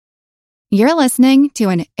You're listening to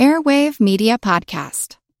an Airwave Media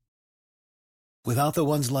Podcast. Without the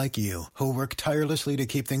ones like you, who work tirelessly to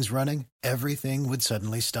keep things running, everything would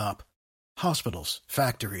suddenly stop. Hospitals,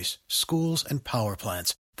 factories, schools, and power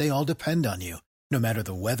plants, they all depend on you. No matter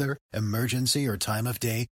the weather, emergency, or time of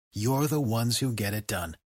day, you're the ones who get it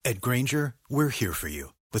done. At Grainger, we're here for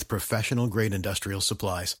you with professional-grade industrial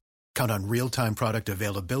supplies. Count on real-time product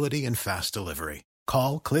availability and fast delivery.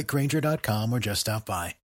 Call, click Grainger.com, or just stop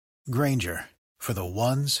by. Grainger, for the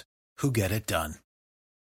ones who get it done.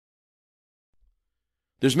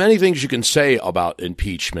 There's many things you can say about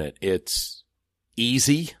impeachment. It's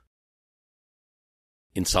easy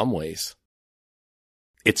in some ways.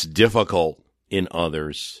 It's difficult in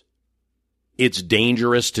others. It's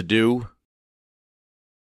dangerous to do.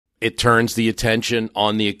 It turns the attention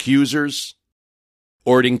on the accusers,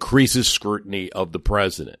 or it increases scrutiny of the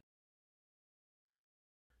president.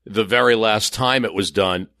 The very last time it was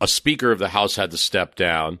done, a Speaker of the House had to step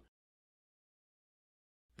down.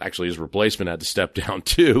 Actually, his replacement had to step down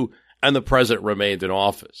too, and the president remained in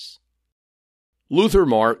office. Luther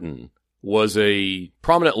Martin was a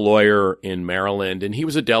prominent lawyer in Maryland, and he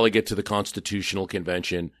was a delegate to the Constitutional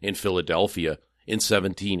Convention in Philadelphia in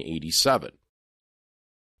 1787.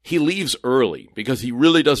 He leaves early because he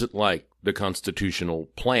really doesn't like the constitutional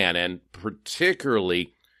plan, and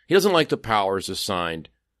particularly, he doesn't like the powers assigned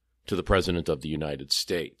to the President of the United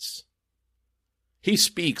States. He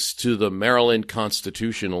speaks to the Maryland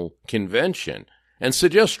Constitutional Convention and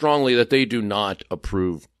suggests strongly that they do not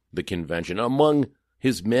approve the convention. Among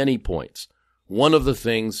his many points, one of the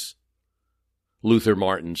things Luther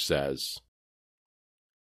Martin says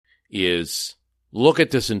is, look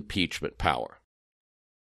at this impeachment power.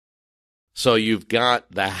 So you've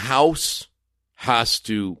got the House has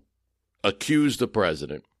to accuse the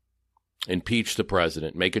president, impeach the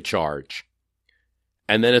president, make a charge,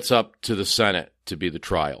 and then it's up to the Senate to be the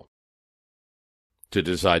trial, to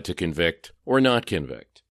decide to convict or not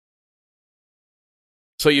convict.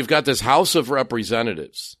 So you've got this House of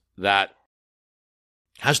Representatives that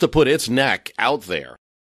has to put its neck out there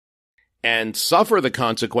and suffer the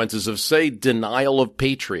consequences of, say, denial of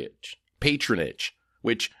patronage,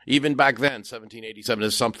 which even back then, 1787,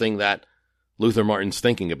 is something that Luther Martin's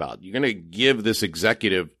thinking about. You're going to give this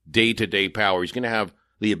executive day-to-day power. He's going to have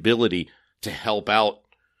the ability to help out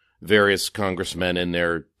various congressmen in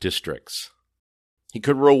their districts. He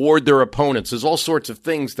could reward their opponents. There's all sorts of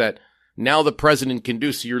things that now the president can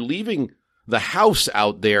do. So you're leaving the House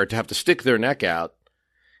out there to have to stick their neck out,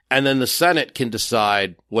 and then the Senate can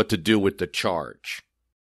decide what to do with the charge.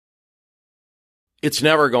 It's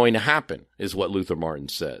never going to happen, is what Luther Martin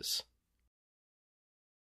says.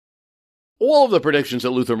 All of the predictions that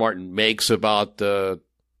Luther Martin makes about the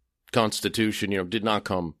Constitution, did not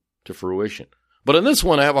come to fruition. But in this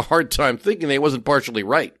one, I have a hard time thinking they wasn't partially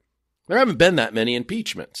right. There haven't been that many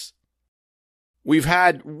impeachments. We've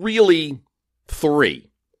had really 3.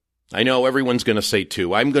 I know everyone's going to say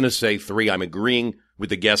 2. I'm going to say 3. I'm agreeing with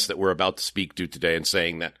the guests that we're about to speak to today and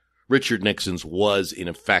saying that Richard Nixon's was, in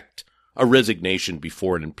effect, a resignation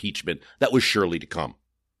before an impeachment that was surely to come.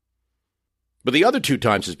 But the other 2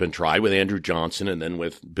 times it's been tried, with Andrew Johnson and then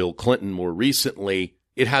with Bill Clinton more recently,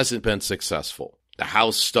 it hasn't been successful. The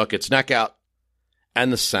House stuck its neck out,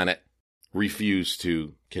 and the Senate refused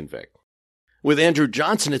to convict. With Andrew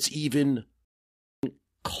Johnson, it's even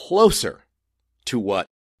closer to what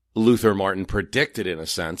Luther Martin predicted, in a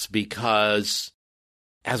sense, because,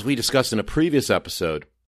 as we discussed in a previous episode,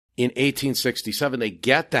 in 1867, they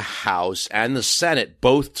get the House and the Senate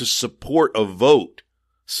both to support a vote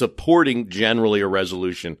supporting generally a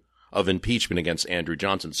resolution of impeachment against Andrew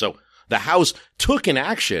Johnson. So the House took an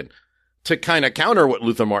action to kind of counter what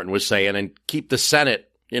Luther Martin was saying and keep the Senate,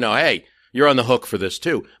 hey, you're on the hook for this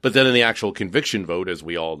too. But then in the actual conviction vote, as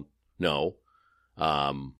we all know,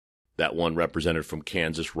 that one representative from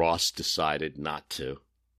Kansas, Ross, decided not to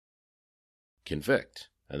convict,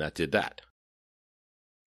 and that did that.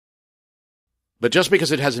 But just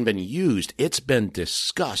because it hasn't been used, it's been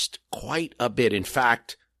discussed quite a bit. In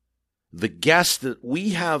fact, the guest that we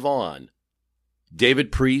have on,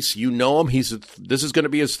 David Priess, you know him. This is going to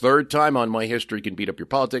be his 3rd time on My History Can Beat Up Your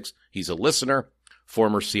Politics. He's a listener,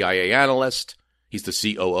 former CIA analyst. He's the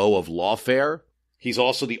COO of Lawfare. He's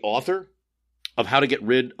also the author of How to Get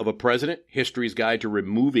Rid of a President, History's Guide to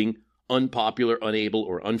Removing Unpopular, Unable,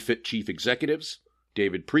 or Unfit Chief Executives.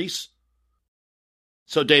 David Priess.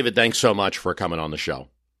 So, David, thanks so much for coming on the show.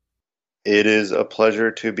 It is a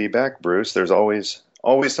pleasure to be back, Bruce. There's always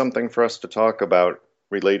something for us to talk about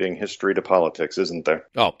relating history to politics, isn't there?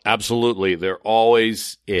 Oh, absolutely. There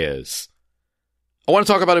always is. I want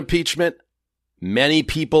to talk about impeachment. Many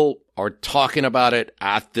people are talking about it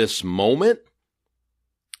at this moment.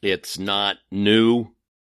 It's not new.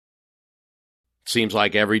 Seems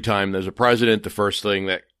like every time there's a president, the first thing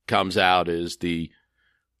that comes out is the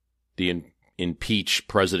impeach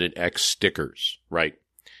President X stickers, right?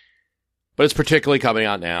 But it's particularly coming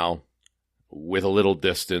out now with a little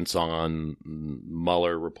distance on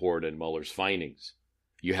Mueller report and Mueller's findings.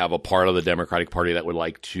 You have a part of the Democratic Party that would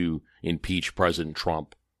like to impeach President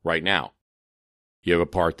Trump right now. You have a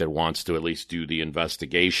part that wants to at least do the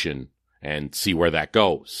investigation and see where that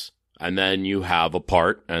goes. And then you have a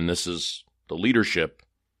part, and this is the leadership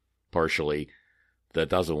partially, that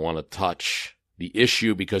doesn't want to touch the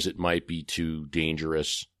issue because it might be too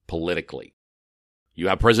dangerous politically. You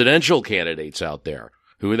have presidential candidates out there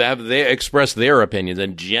who they express their opinions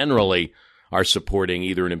and generally are supporting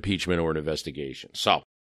either an impeachment or an investigation. So,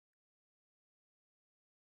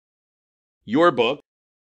 your book,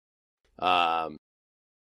 How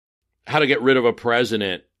to Get Rid of a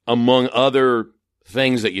President, among other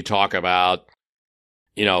things that you talk about,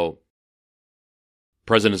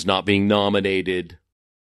 presidents not being nominated,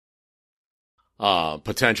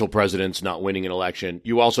 potential presidents not winning an election.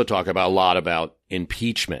 You also talk about a lot about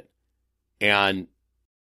impeachment. And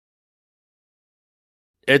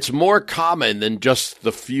it's more common than just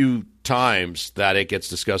the few times that it gets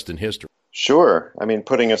discussed in history. Sure. I mean,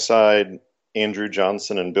 putting aside Andrew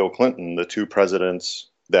Johnson and Bill Clinton, the two presidents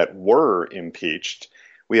that were impeached,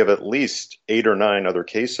 we have at least 8 or 9 other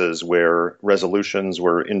cases where resolutions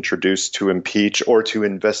were introduced to impeach or to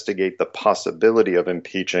investigate the possibility of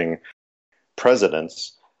impeaching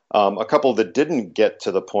presidents. A couple that didn't get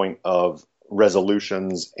to the point of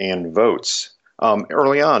resolutions and votes.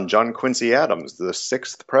 Early on, John Quincy Adams, the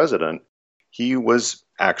 6th president, he was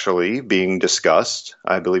actually being discussed.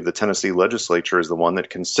 I believe the Tennessee legislature is the one that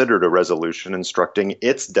considered a resolution instructing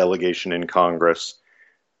its delegation in Congress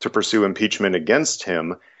to pursue impeachment against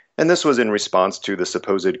him. And this was in response to the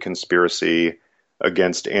supposed conspiracy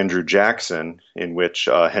against Andrew Jackson, in which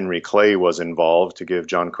Henry Clay was involved to give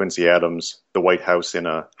John Quincy Adams the White House in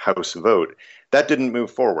a House vote. That didn't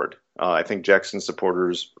move forward. I think Jackson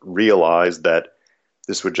supporters realized that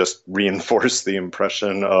this would just reinforce the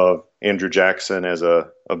impression of Andrew Jackson as a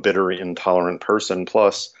bitter, intolerant person.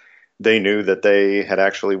 Plus, they knew that they had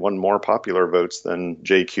actually won more popular votes than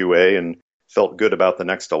JQA and felt good about the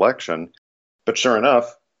next election. But sure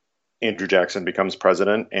enough, Andrew Jackson becomes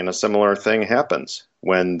president, and a similar thing happens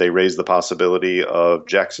when they raise the possibility of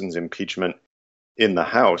Jackson's impeachment in the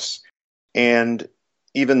House. And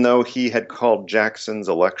even though he had called Jackson's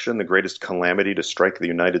election the greatest calamity to strike the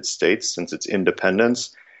United States since its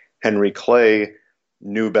independence, Henry Clay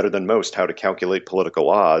knew better than most how to calculate political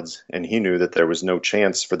odds, and he knew that there was no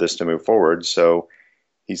chance for this to move forward. So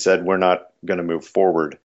he said, we're not going to move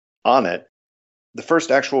forward on it. The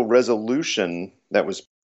first actual resolution that was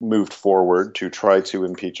moved forward to try to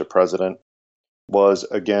impeach a president was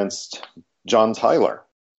against John Tyler.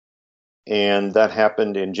 And that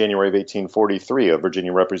happened in January of 1843. A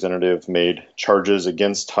Virginia representative made charges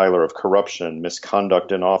against Tyler of corruption,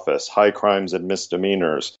 misconduct in office, high crimes and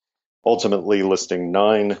misdemeanors, ultimately listing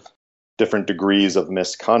 9 different degrees of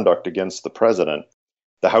misconduct against the president.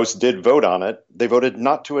 The House did vote on it. They voted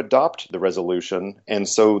not to adopt the resolution, and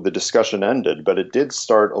so the discussion ended. But it did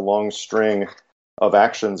start a long string of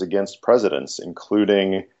actions against presidents,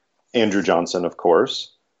 including Andrew Johnson, of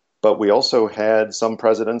course. But we also had some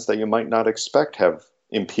presidents that you might not expect have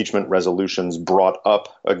impeachment resolutions brought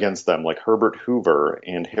up against them, like Herbert Hoover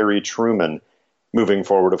and Harry Truman, moving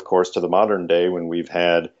forward, of course, to the modern day when we've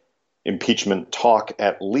had impeachment talk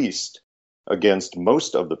at least against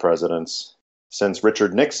most of the presidents since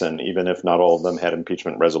Richard Nixon, even if not all of them had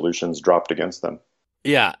impeachment resolutions dropped against them.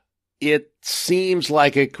 Yeah, it seems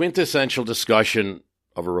like a quintessential discussion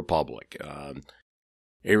of a republic.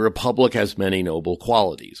 A republic has many noble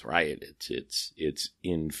qualities, right? It's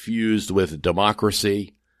infused with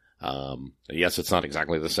democracy. Yes, it's not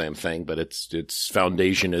exactly the same thing, but its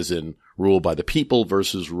foundation is in rule by the people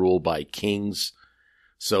versus rule by kings.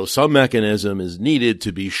 So some mechanism is needed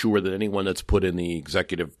to be sure that anyone that's put in the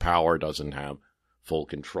executive power doesn't have full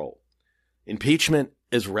control. Impeachment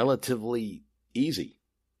is relatively easy.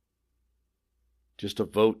 Just a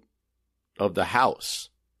vote of the House.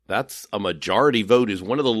 That's a majority vote is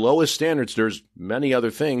one of the lowest standards. There's many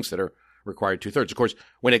other things that are required 2/3. Of course,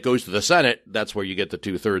 when it goes to the Senate, that's where you get the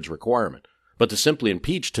 2/3 requirement. But to simply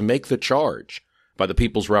impeach, to make the charge by the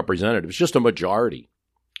people's representatives, just a majority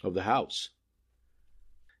of the House.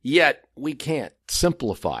 Yet, we can't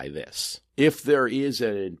simplify this. If there is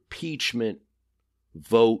an impeachment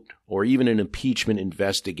vote or even an impeachment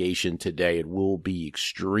investigation today, it will be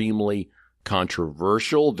extremely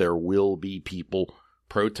controversial. There will be people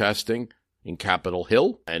protesting in Capitol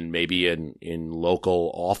Hill and maybe in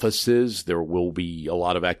local offices. There will be a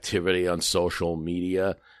lot of activity on social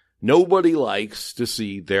media. Nobody likes to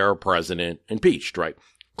see their president impeached, right?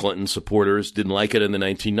 Clinton supporters didn't like it in the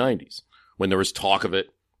 1990s when there was talk of it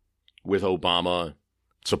with Obama.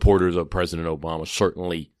 Supporters of President Obama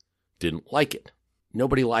certainly didn't like it.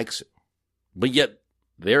 Nobody likes it. But yet,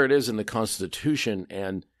 there it is in the Constitution,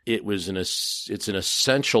 and it's an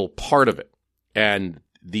essential part of it. And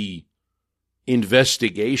the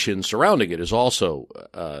investigation surrounding it is also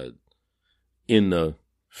in the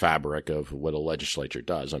fabric of what a legislature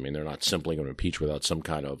does. I mean, they're not simply going to impeach without some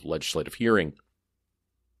kind of legislative hearing.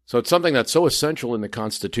 So it's something that's so essential in the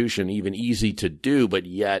Constitution, even easy to do, but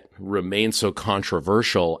yet remains so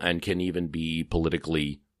controversial and can even be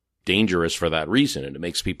politically dangerous for that reason, and it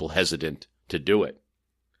makes people hesitant to do it.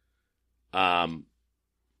 Going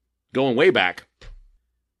way back,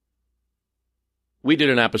 we did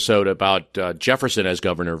an episode about Jefferson as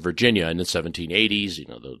governor of Virginia in the 1780s. You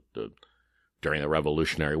know, during the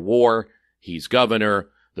Revolutionary War, he's governor.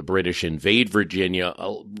 The British invade Virginia.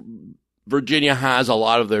 Virginia has a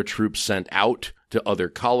lot of their troops sent out to other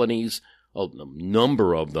colonies. A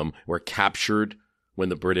number of them were captured when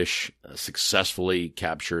the British successfully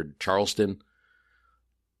captured Charleston.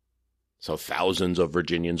 So thousands of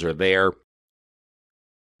Virginians are there.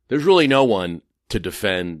 There's really no one to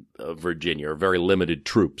defend Virginia, or very limited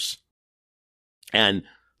troops. And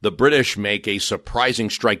the British make a surprising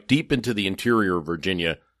strike deep into the interior of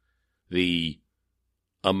Virginia. The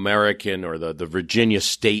American or the Virginia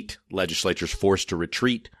state legislature is forced to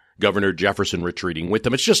retreat, Governor Jefferson retreating with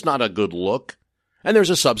them. It's just not a good look. And there's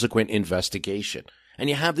a subsequent investigation. And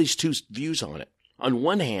you have these two views on it. On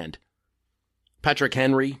one hand, Patrick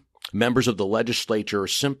Henry, members of the legislature are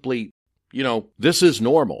simply, this is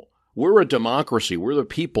normal. We're a democracy. We're the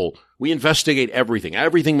people. We investigate everything.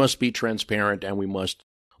 Everything must be transparent, and we must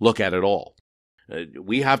look at it all.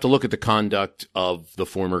 We have to look at the conduct of the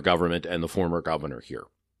former government and the former governor here.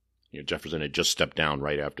 Jefferson had just stepped down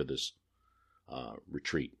right after this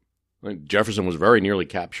retreat. Jefferson was very nearly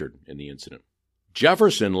captured in the incident.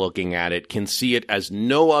 Jefferson, looking at it, can see it as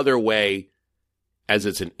no other way as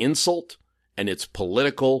it's an insult, and it's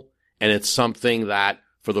political, and it's something that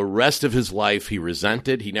for the rest of his life he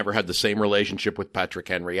resented. He never had the same relationship with Patrick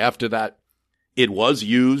Henry after that. It was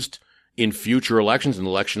used in future elections, in the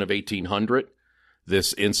election of 1800.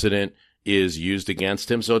 This incident is used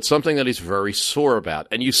against him. So it's something that he's very sore about.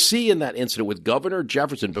 And you see in that incident with Governor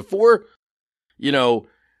Jefferson, before,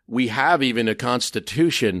 we have even a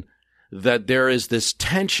constitution, that there is this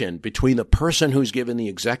tension between the person who's given the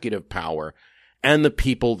executive power and the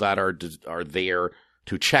people that are there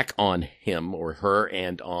to check on him or her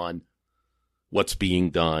and on what's being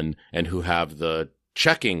done, and who have the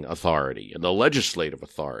checking authority and the legislative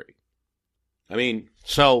authority. I mean,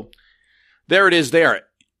 so there it is there.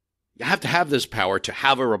 You have to have this power to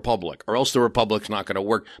have a republic, or else the republic's not going to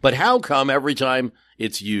work. But how come every time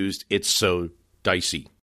it's used, it's so dicey?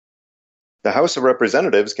 The House of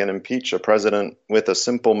Representatives can impeach a president with a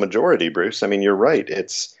simple majority, Bruce. I mean, you're right.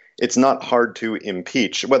 It's not hard to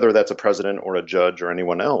impeach, whether that's a president or a judge or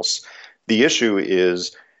anyone else. The issue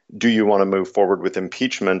is, do you want to move forward with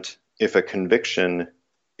impeachment if a conviction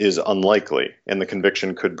is unlikely, and the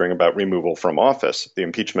conviction could bring about removal from office? The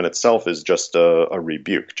impeachment itself is just a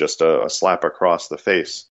rebuke, just a slap across the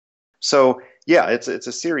face. So, yeah, it's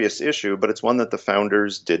a serious issue, but it's one that the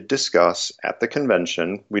founders did discuss at the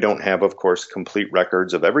convention. We don't have, of course, complete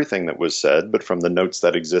records of everything that was said, but from the notes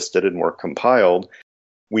that existed and were compiled,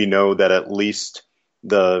 we know that at least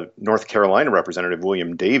the North Carolina representative,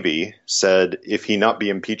 William Davey, said if he not be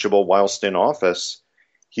impeachable whilst in office,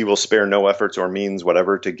 he will spare no efforts or means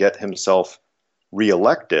whatever to get himself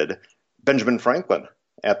reelected. Benjamin Franklin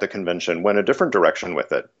at the convention went a different direction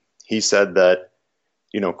with it. He said that,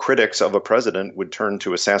 critics of a president would turn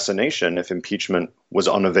to assassination if impeachment was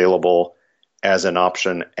unavailable as an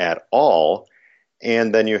option at all.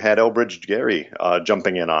 And then you had Elbridge Gerry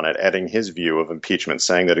jumping in on it, adding his view of impeachment,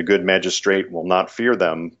 saying that a good magistrate will not fear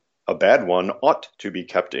them. A bad one ought to be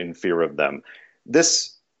kept in fear of them.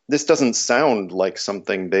 This doesn't sound like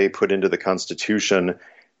something they put into the Constitution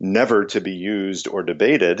never to be used or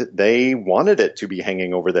debated. They wanted it to be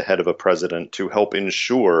hanging over the head of a president to help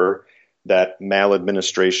ensure that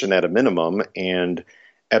maladministration at a minimum and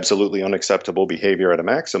absolutely unacceptable behavior at a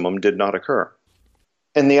maximum did not occur.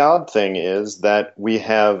 And the odd thing is that we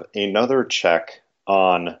have another check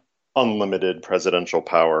on unlimited presidential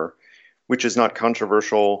power, which is not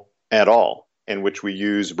controversial at all. and which we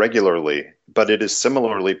use regularly, but it is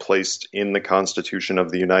similarly placed in the Constitution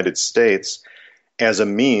of the United States as a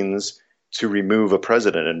means to remove a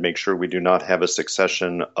president and make sure we do not have a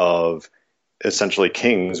succession of essentially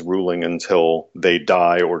kings ruling until they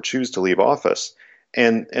die or choose to leave office.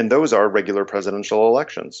 And those are regular presidential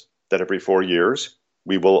elections, that every 4 years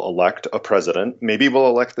we will elect a president. Maybe we'll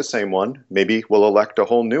elect the same one. Maybe we'll elect a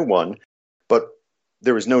whole new one. But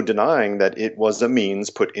there is no denying that it was a means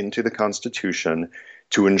put into the Constitution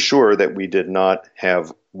to ensure that we did not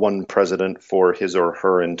have one president for his or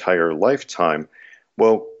her entire lifetime.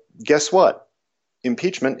 Well, guess what?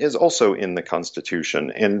 Impeachment is also in the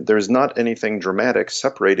Constitution, and there's not anything dramatic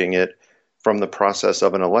separating it from the process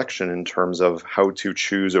of an election in terms of how to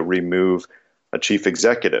choose or remove a chief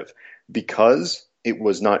executive. Because it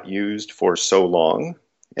was not used for so long,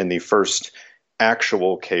 and the first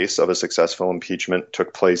actual case of a successful impeachment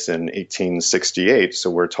took place in 1868, so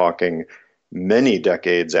we're talking many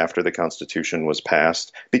decades after the Constitution was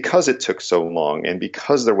passed, because it took so long, and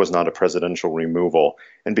because there was not a presidential removal,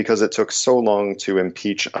 and because it took so long to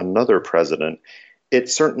impeach another president, it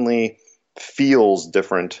certainly feels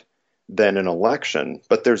different than an election.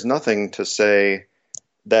 But there's nothing to say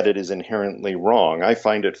that it is inherently wrong. I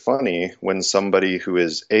find it funny when somebody who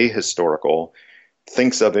is ahistorical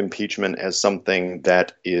thinks of impeachment as something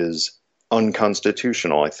that is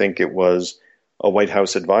unconstitutional. I think it was a White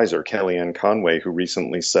House advisor, Kellyanne Conway, who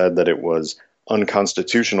recently said that it was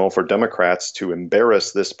unconstitutional for Democrats to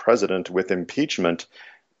embarrass this president with impeachment.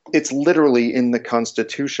 It's literally in the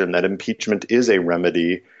Constitution that impeachment is a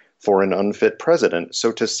remedy for an unfit president.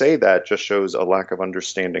 So to say that just shows a lack of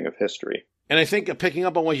understanding of history. And I think picking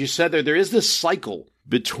up on what you said there is this cycle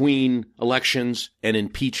between elections and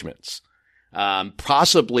impeachments,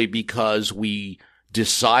 possibly because we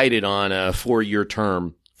decided on a 4-year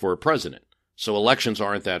term for a president. So elections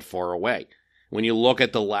aren't that far away. When you look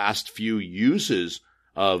at the last few uses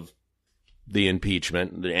of the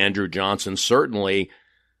impeachment, Andrew Johnson certainly,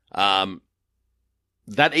 that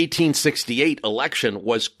 1868 election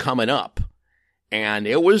was coming up, and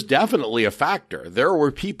it was definitely a factor. There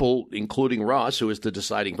were people, including Ross, who was the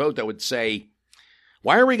deciding vote, that would say,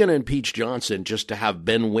 why are we going to impeach Johnson just to have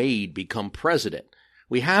Ben Wade become president?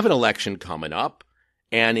 We have an election coming up.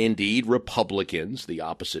 And indeed, Republicans, the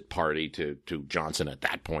opposite party to Johnson at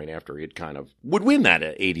that point, after he had kind of would win that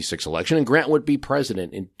 86 election, and Grant would be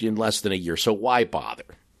president in less than a year. So why bother?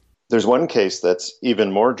 There's one case that's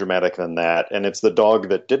even more dramatic than that, and it's the dog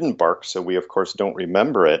that didn't bark, so we, of course, don't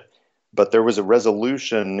remember it. But there was a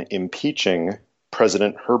resolution impeaching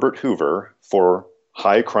President Herbert Hoover for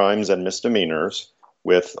high crimes and misdemeanors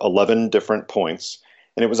with 11 different points,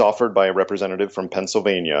 and it was offered by a representative from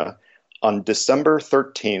Pennsylvania on December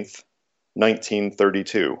 13th,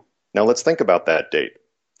 1932. Now let's think about that date.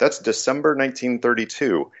 That's December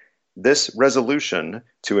 1932. This resolution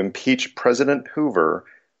to impeach President Hoover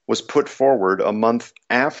was put forward a month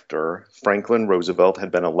after Franklin Roosevelt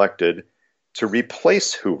had been elected to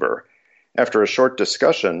replace Hoover. After a short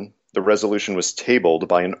discussion, the resolution was tabled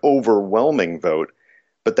by an overwhelming vote,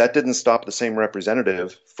 but that didn't stop the same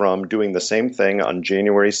representative from doing the same thing on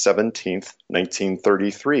January 17th,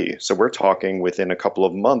 1933. So we're talking within a couple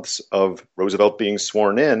of months of Roosevelt being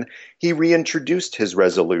sworn in, he reintroduced his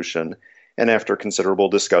resolution. And after considerable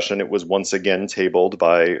discussion, it was once again tabled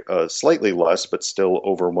by a slightly less but still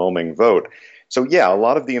overwhelming vote. So yeah, a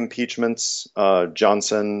lot of the impeachments,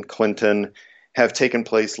 Johnson, Clinton, have taken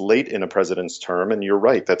place late in a president's term. And you're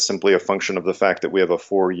right, that's simply a function of the fact that we have a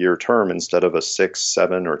 4-year term instead of a 6,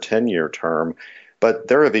 7, or 10-year term. But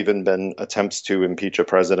there have even been attempts to impeach a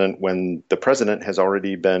president when the president has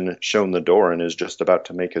already been shown the door and is just about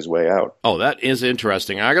to make his way out. Oh, that is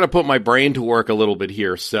interesting. I got to put my brain to work a little bit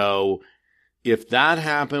here. So if that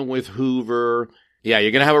happened with Hoover, yeah,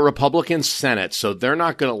 you're going to have a Republican Senate, so they're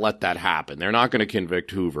not going to let that happen. They're not going to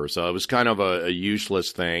convict Hoover. So it was kind of a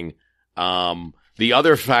useless thing. The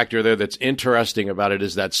other factor there that's interesting about it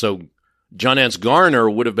is that so John Nance Garner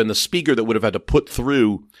would have been the speaker that would have had to put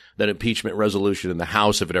through that impeachment resolution in the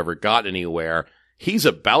House if it ever got anywhere. He's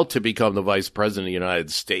about to become the vice president of the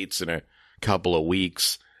United States in a couple of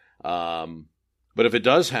weeks. But if it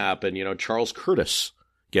does happen, Charles Curtis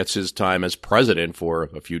gets his time as president for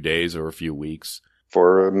a few days or a few weeks.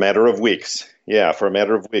 For a matter of weeks. Yeah, for a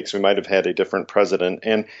matter of weeks, we might have had a different president.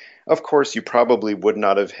 And of course, you probably would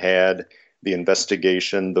not have had the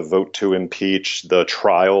investigation, the vote to impeach, the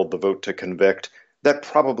trial, the vote to convict. That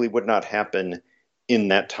probably would not happen in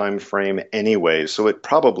that time frame anyway. So it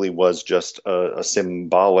probably was just a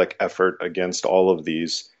symbolic effort against all of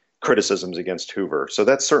these criticisms against Hoover. So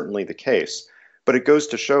that's certainly the case. But it goes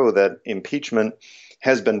to show that impeachment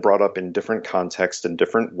has been brought up in different contexts in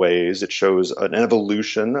different ways. It shows an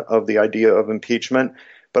evolution of the idea of impeachment,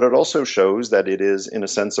 but it also shows that it is, in a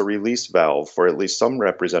sense, a release valve for at least some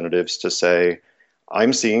representatives to say,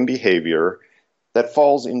 I'm seeing behavior that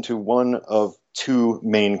falls into one of two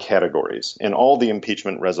main categories. And all the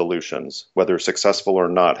impeachment resolutions, whether successful or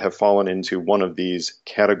not, have fallen into one of these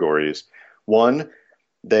categories. One,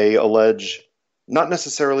 they allege not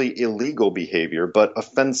necessarily illegal behavior, but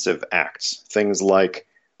offensive acts, things like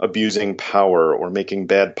abusing power or making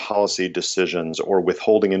bad policy decisions or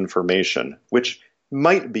withholding information, which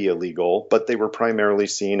might be illegal, but they were primarily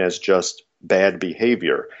seen as just bad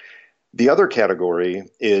behavior. The other category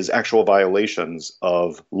is actual violations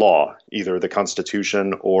of law, either the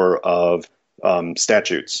Constitution or of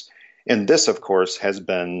statutes. And this, of course, has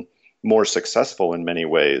been more successful in many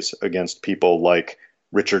ways against people like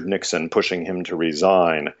Richard Nixon, pushing him to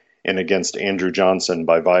resign, and against Andrew Johnson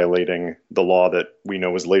by violating the law that we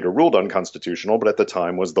know was later ruled unconstitutional, but at the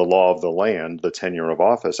time was the law of the land, the Tenure of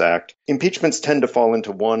Office Act. Impeachments tend to fall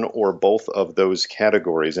into one or both of those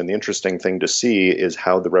categories. And the interesting thing to see is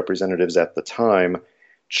how the representatives at the time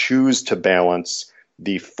choose to balance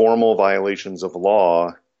the formal violations of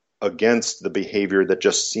law against the behavior that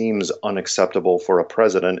just seems unacceptable for a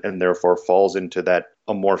president and therefore falls into that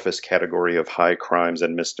amorphous category of high crimes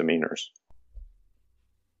and misdemeanors.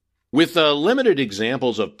 With limited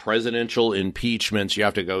examples of presidential impeachments, you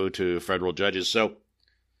have to go to federal judges. So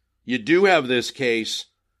you do have this case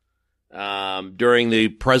during the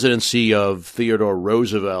presidency of Theodore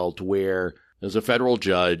Roosevelt, where there's a federal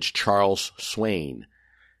judge, Charles Swain,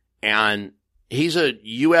 and he's a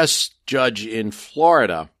U.S. judge in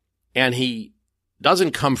Florida, and he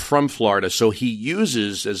doesn't come from Florida, so he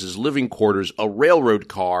uses as his living quarters a railroad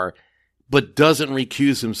car, but doesn't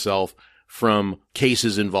recuse himself from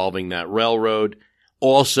cases involving that railroad.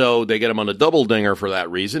 Also, they get him on a double dinger for that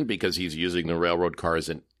reason, because he's using the railroad car as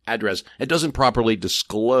an address. It doesn't properly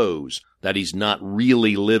disclose that he's not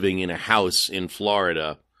really living in a house in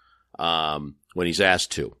Florida when he's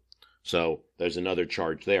asked to. So there's another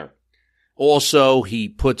charge there. Also,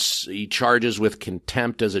 he charges with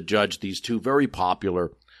contempt as a judge these two very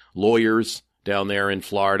popular lawyers down there in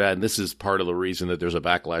Florida, and this is part of the reason that there's a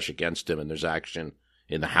backlash against him and there's action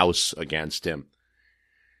in the House against him.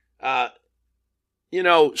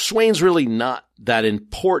 Swain's really not that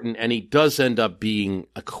important, and he does end up being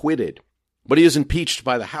acquitted, but he is impeached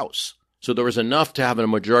by the House. So there was enough to have a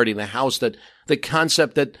majority in the House that the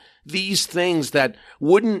concept that these things that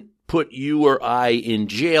wouldn't put you or I in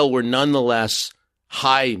jail were nonetheless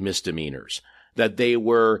high misdemeanors, that they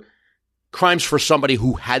were crimes for somebody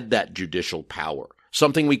who had that judicial power,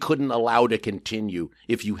 something we couldn't allow to continue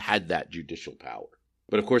if you had that judicial power.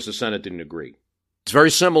 But of course, the Senate didn't agree. It's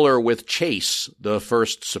very similar with Chase, the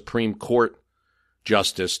first Supreme Court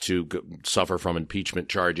justice to suffer from impeachment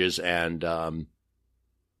charges and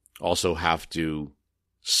also have to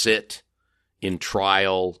sit in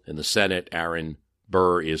trial in the Senate. Aaron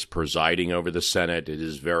Burr is presiding over the Senate. It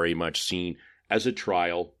is very much seen as a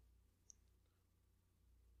trial.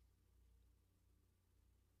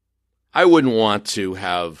 I wouldn't want to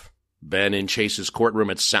have been in Chase's courtroom.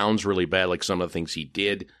 It sounds really bad, like some of the things he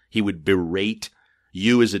did. He would berate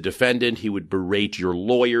you as a defendant. He would berate your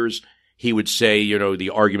lawyers. He would say, the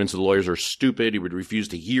arguments of the lawyers are stupid. He would refuse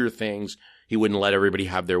to hear things. He wouldn't let everybody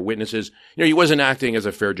have their witnesses. He wasn't acting as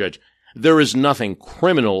a fair judge. There is nothing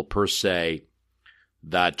criminal per se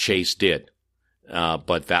that Chase did,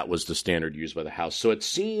 but that was the standard used by the House. So it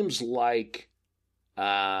seems like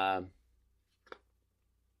at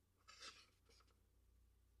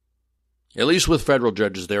least with federal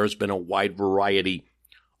judges, there has been a wide variety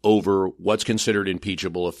over what's considered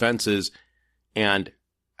impeachable offenses, and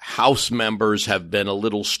House members have been a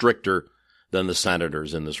little stricter than the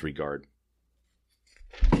senators in this regard.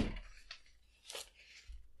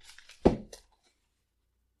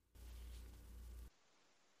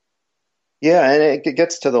 Yeah, and it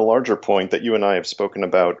gets to the larger point that you and I have spoken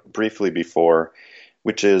about briefly before,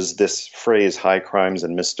 which is this phrase, high crimes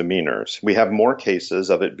and misdemeanors. We have more cases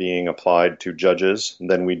of it being applied to judges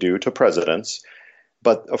than we do to presidents.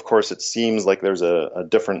 But of course, it seems like there's a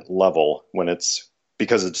different level when it's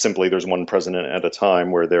because it's simply there's one president at a time,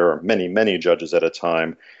 where there are many, many judges at a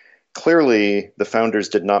time. Clearly, the founders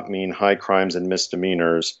did not mean high crimes and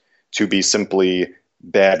misdemeanors to be simply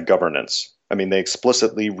bad governance. I mean, they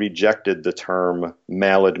explicitly rejected the term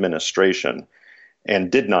maladministration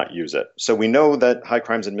and did not use it. So we know that high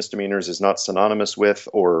crimes and misdemeanors is not synonymous with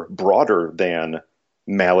or broader than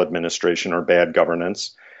maladministration or bad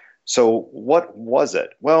governance. So what was it?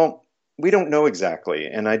 Well, We don't know exactly.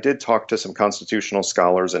 And I did talk to some constitutional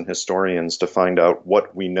scholars and historians to find out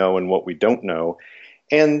what we know and what we don't know.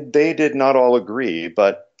 And they did not all agree,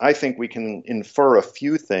 but I think we can infer a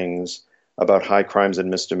few things about high crimes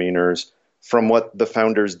and misdemeanors from what the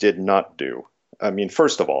founders did not do. I mean,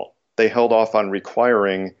 first of all, they held off on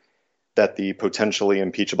requiring that the potentially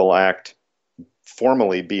impeachable act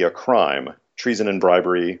formally be a crime. Treason and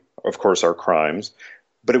bribery, of course, are crimes,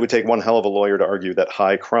 but it would take one hell of a lawyer to argue that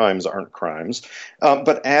high crimes aren't crimes.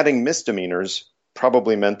 But adding misdemeanors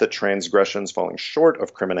probably meant that transgressions falling short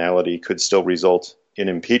of criminality could still result in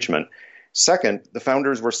impeachment. Second, the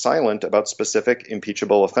founders were silent about specific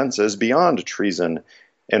impeachable offenses beyond treason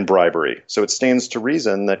and bribery. So it stands to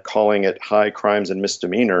reason that calling it high crimes and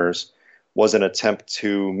misdemeanors was an attempt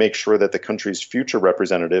to make sure that the country's future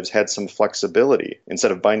representatives had some flexibility.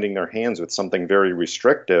 Instead of binding their hands with something very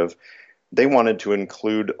restrictive, they wanted to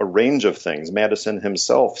include a range of things. Madison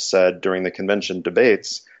himself said during the convention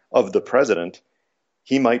debates of the president,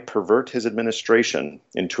 he might pervert his administration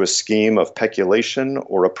into a scheme of peculation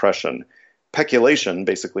or oppression. Peculation,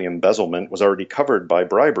 basically embezzlement, was already covered by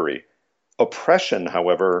bribery. Oppression,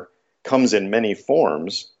 however, comes in many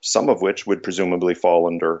forms, some of which would presumably fall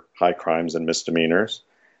under high crimes and misdemeanors.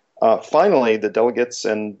 Finally, the delegates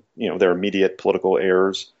and their immediate political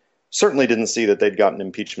heirs certainly didn't see that they'd gotten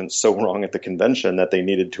impeachment so wrong at the convention that they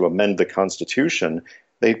needed to amend the Constitution.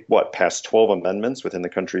 They, passed 12 amendments within the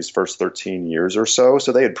country's first 13 years or so.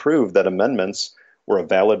 So they had proved that amendments were a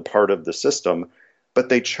valid part of the system, but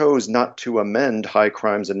they chose not to amend high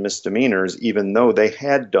crimes and misdemeanors, even though they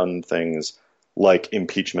had done things like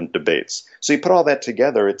impeachment debates. So you put all that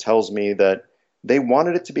together, it tells me that they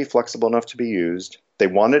wanted it to be flexible enough to be used. They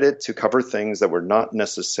wanted it to cover things that were not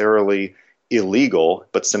necessarily illegal,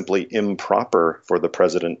 but simply improper for the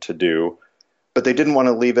president to do. But they didn't want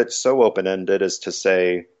to leave it so open-ended as to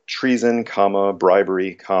say treason,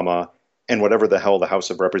 bribery, and whatever the hell the House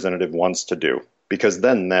of Representatives wants to do, because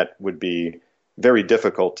then that would be very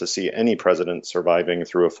difficult to see any president surviving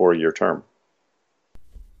through a 4-year term.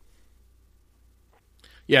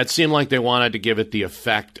 Yeah, it seemed like they wanted to give it the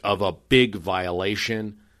effect of a big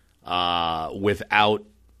violation without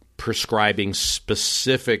prescribing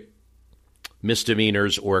specific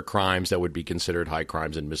misdemeanors or crimes that would be considered high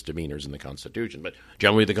crimes and misdemeanors in the Constitution. But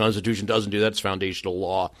generally, the Constitution doesn't do that. It's foundational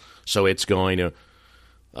law, so it's going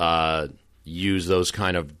to use those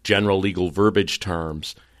kind of general legal verbiage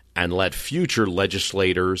terms and let future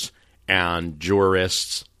legislators and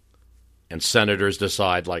jurists and senators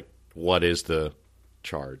decide, what is the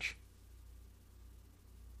charge.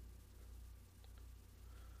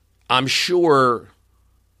 I'm sure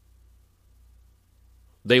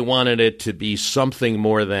they wanted it to be something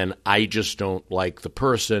more than, I just don't like the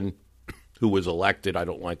person who was elected, I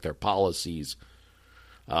don't like their policies,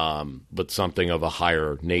 but something of a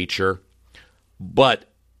higher nature. But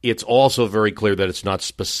it's also very clear that it's not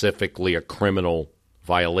specifically a criminal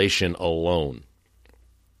violation alone.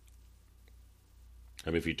 I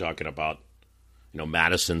mean, if you're talking about,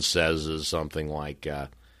 Madison says is something like,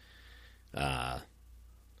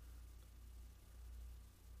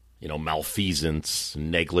 malfeasance,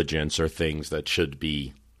 negligence are things that should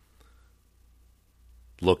be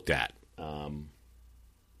looked at.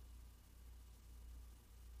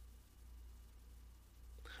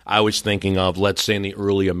 I was thinking of, let's say in the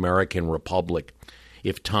early American Republic,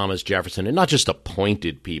 if Thomas Jefferson had not just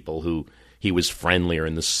appointed people who he was friendly or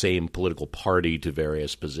in the same political party to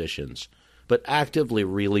various positions, but actively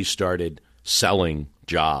really started selling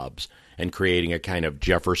jobs and creating a kind of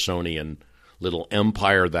Jeffersonian little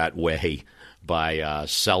empire that way by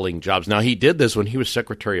selling jobs. Now, he did this when he was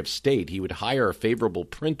Secretary of State. He would hire favorable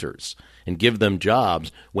printers and give them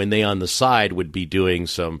jobs when they on the side would be doing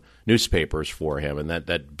some newspapers for him, and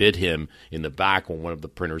that bit him in the back when one of the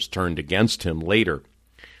printers turned against him later.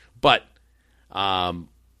 But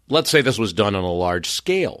let's say this was done on a large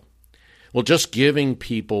scale. Well, just giving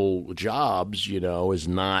people jobs, is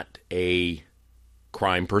not a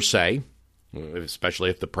crime per se,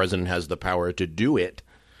 especially if the president has the power to do it.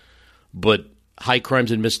 But high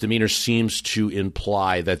crimes and misdemeanors seems to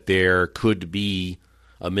imply that there could be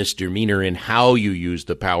a misdemeanor in how you use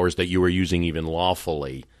the powers that you were using even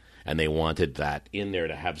lawfully, and they wanted that in there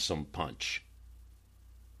to have some punch.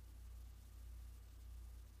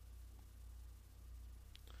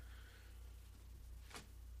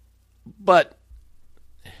 But,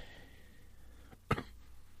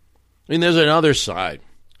 there's another side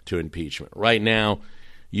to impeachment. Right now,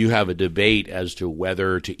 you have a debate as to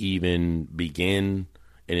whether to even begin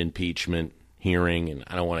an impeachment hearing, and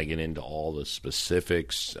I don't want to get into all the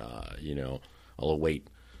specifics. I'll await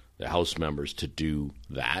the House members to do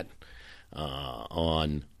that.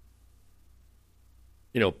 on,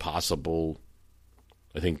 possible.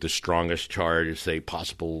 I think the strongest charge is, say,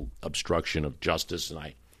 possible obstruction of justice, and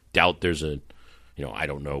I doubt there's I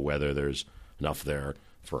don't know whether there's enough there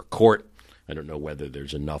for a court. I don't know whether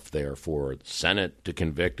there's enough there for the Senate to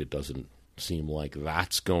convict. It doesn't seem like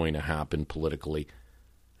that's going to happen politically.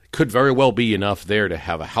 It could very well be enough there to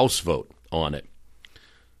have a House vote on it.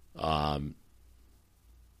 But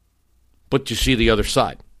you see the other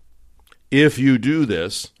side. If you do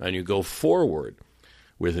this and you go forward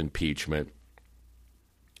with impeachment,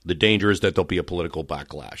 the danger is that there'll be a political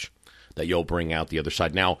backlash, that you'll bring out the other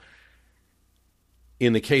side. Now,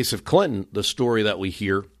 in the case of Clinton, the story that we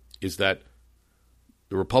hear is that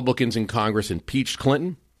the Republicans in Congress impeached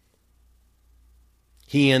Clinton.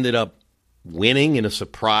 He ended up winning in a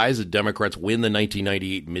surprise. The Democrats win the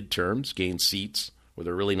 1998 midterms, gain seats where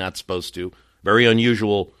they're really not supposed to. Very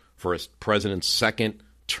unusual for a president's second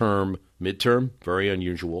term midterm. Very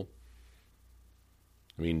unusual.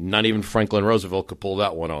 I mean, not even Franklin Roosevelt could pull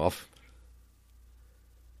that one off.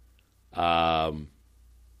 And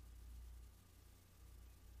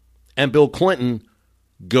Bill Clinton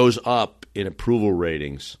goes up in approval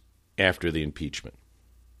ratings after the impeachment.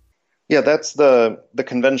 Yeah, that's the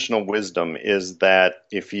conventional wisdom, is that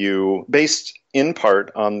if you, based in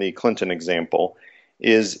part on the Clinton example,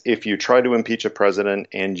 is if you try to impeach a president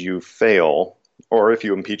and you fail, or if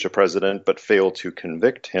you impeach a president but fail to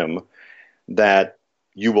convict him, that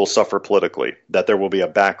you will suffer politically, that there will be a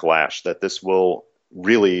backlash, that this will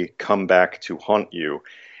really come back to haunt you.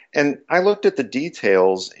 And I looked at the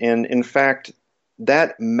details, and in fact,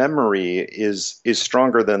 that memory is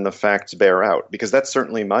stronger than the facts bear out, because that's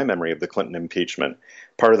certainly my memory of the Clinton impeachment.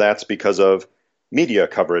 Part of that's because of media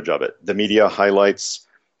coverage of it. The media highlights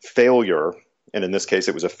failure, and in this case,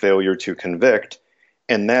 it was a failure to convict,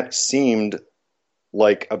 and that seemed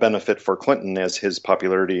like a benefit for Clinton as his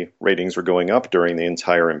popularity ratings were going up during the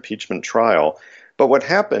entire impeachment trial. But what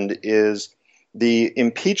happened is the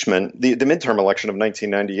impeachment, the midterm election of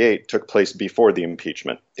 1998 took place before the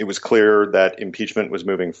impeachment. It was clear that impeachment was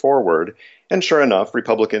moving forward. And sure enough,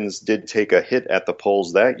 Republicans did take a hit at the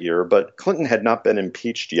polls that year, but Clinton had not been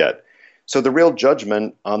impeached yet. So the real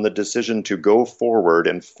judgment on the decision to go forward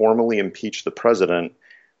and formally impeach the president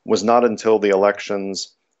was not until the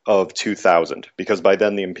elections of 2000, because by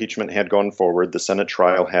then the impeachment had gone forward, the Senate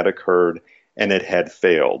trial had occurred, and it had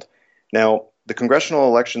failed. Now, the congressional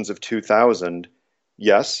elections of 2000,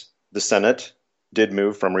 yes, the Senate did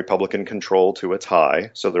move from Republican control to a tie,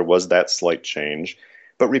 so there was that slight change,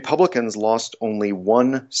 but Republicans lost only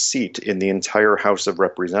one seat in the entire House of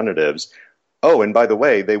Representatives. Oh, and by the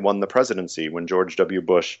way, they won the presidency when George W.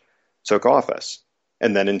 Bush took office.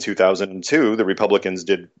 And then in 2002, the Republicans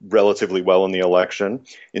did relatively well in the election.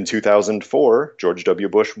 In 2004, George W.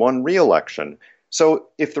 Bush won re-election. So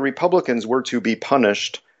if the Republicans were to be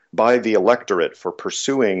punished by the electorate for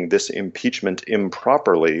pursuing this impeachment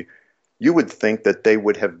improperly, you would think that they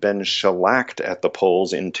would have been shellacked at the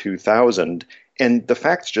polls in 2000. And the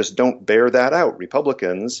facts just don't bear that out.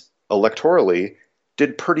 Republicans, electorally,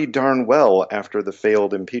 did pretty darn well after the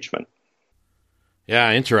failed impeachment.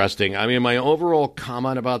 Yeah, interesting. I mean, my overall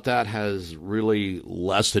comment about that has really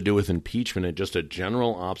less to do with impeachment and just a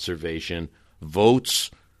general observation. Votes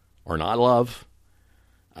are not love.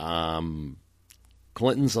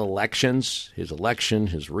 Clinton's elections, his election,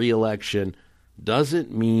 his re-election,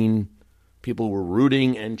 doesn't mean people were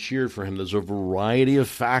rooting and cheered for him. There's a variety of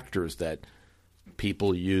factors that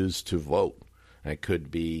people use to vote. It could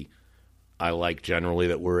be, I like generally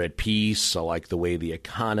that we're at peace. I like the way the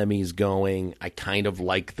economy's going. I kind of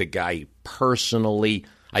like the guy personally.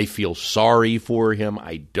 I feel sorry for him.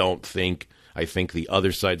 I think the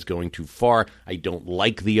other side's going too far. I don't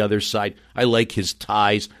like the other side. I like his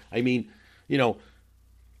ties. I mean,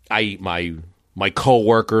 my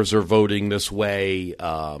coworkers are voting this way.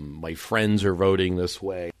 My friends are voting this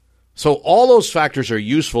way. So all those factors are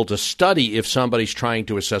useful to study if somebody's trying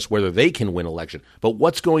to assess whether they can win election. But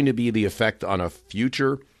what's going to be the effect on a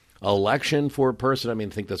future election for a person? I mean,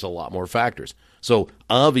 I think there's a lot more factors. So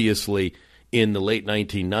obviously, in the late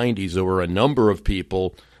 1990s, there were a number of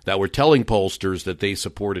people that were telling pollsters that they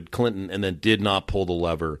supported Clinton and then did not pull the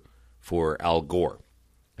lever for Al Gore.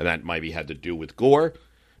 And that maybe had to do with Gore.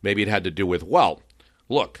 Maybe it had to do with, well,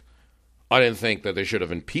 look, I didn't think that they should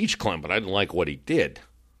have impeached Clinton, but I didn't like what he did.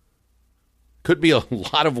 Could be a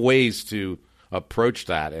lot of ways to approach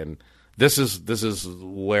that, and this is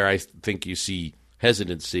where I think you see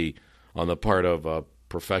hesitancy on the part of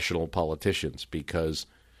professional politicians because,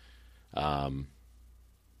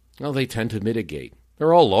 they tend to mitigate.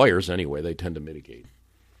 They're all lawyers anyway. They tend to mitigate.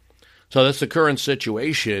 So that's the current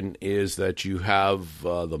situation, is that you have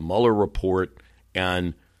the Mueller report,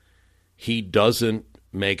 and he doesn't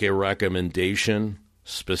make a recommendation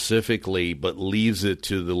specifically, but leaves it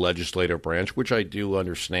to the legislative branch, which I do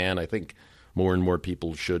understand. I think more and more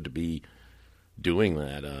people should be doing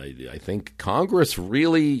that. I think Congress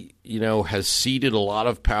really, has ceded a lot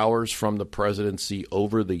of powers from the presidency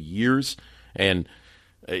over the years, and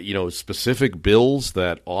specific bills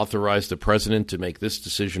that authorize the president to make this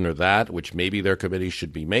decision or that, which maybe their committee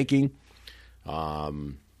should be making. For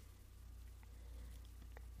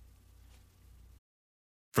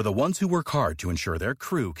the ones who work hard to ensure their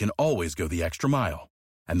crew can always go the extra mile,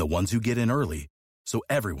 and the ones who get in early so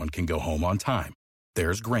everyone can go home on time,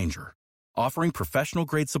 there's Grainger, offering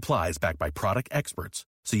professional-grade supplies backed by product experts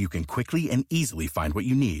so you can quickly and easily find what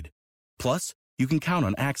you need. Plus, you can count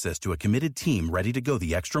on access to a committed team ready to go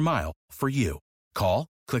the extra mile for you. Call,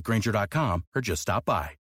 click Grainger.com, or just stop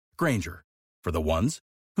by. Grainger, for the ones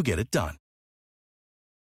who get it done.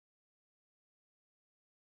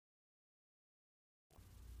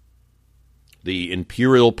 The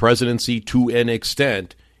imperial presidency, to an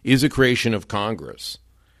extent, is a creation of Congress.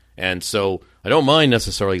 And so I don't mind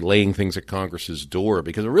necessarily laying things at Congress's door,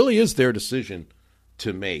 because it really is their decision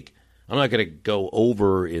to make. I'm not going to go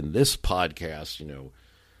over in this podcast,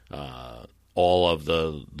 all of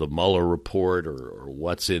the Mueller report or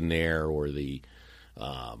what's in there, or the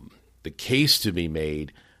case to be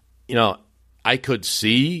made. I could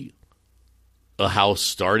see a House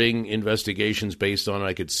starting investigations based on it.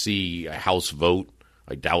 I could see a House vote.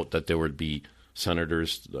 I doubt that there would be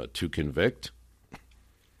senators to convict.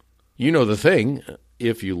 The thing,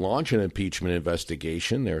 if you launch an impeachment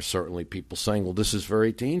investigation, there are certainly people saying, well, this is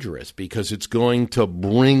very dangerous because it's going to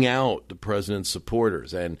bring out the president's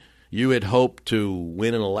supporters. And you had hoped to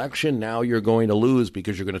win an election. Now you're going to lose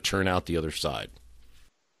because you're going to turn out the other side.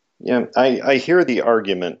 Yeah, I hear the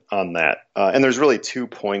argument on that. And there's really 2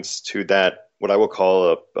 points to that, what I will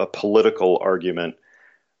call a political argument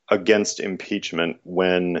against impeachment,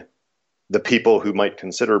 when the people who might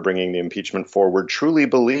consider bringing the impeachment forward truly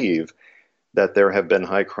believe that there have been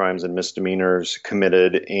high crimes and misdemeanors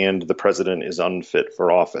committed and the president is unfit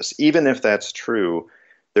for office. Even if that's true,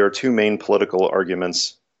 there are 2 main political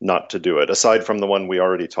arguments not to do it, aside from the one we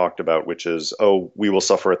already talked about, which is, we will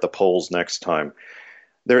suffer at the polls next time.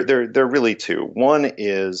 There are really 2. One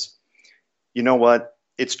is, you know what?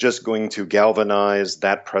 It's just going to galvanize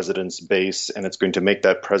that president's base, and it's going to make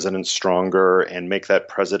that president stronger and make that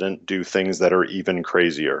president do things that are even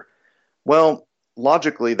crazier. Well,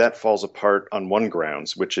 logically, that falls apart on one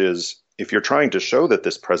grounds, which is, if you're trying to show that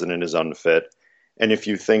this president is unfit, and if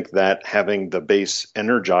you think that having the base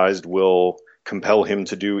energized will compel him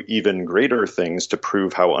to do even greater things to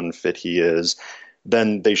prove how unfit he is,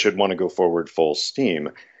 then they should want to go forward full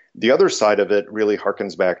steam. The other side of it really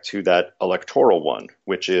harkens back to that electoral one,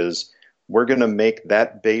 which is, we're going to make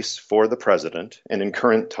that base for the president. And in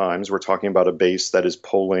current times, we're talking about a base that is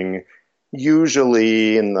polling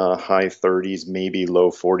usually in the high 30s, maybe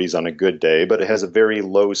low 40s on a good day, but it has a very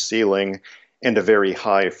low ceiling and a very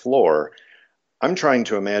high floor. I'm trying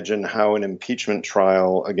to imagine how an impeachment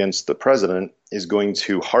trial against the president is going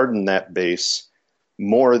to harden that base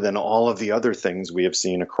more than all of the other things we have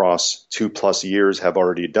seen across 2+ years have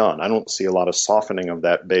already done. I don't see a lot of softening of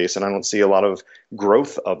that base, and I don't see a lot of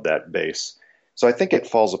growth of that base. So I think it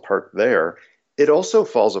falls apart there. It also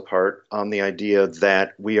falls apart on the idea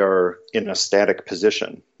that we are in a static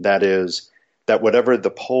position. That is, that whatever the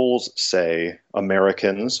polls say,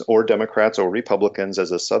 Americans or Democrats or Republicans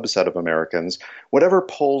as a subset of Americans, whatever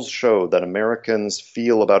polls show that Americans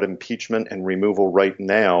feel about impeachment and removal right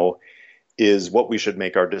now is what we should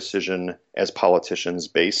make our decision as politicians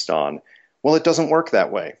based on. Well, it doesn't work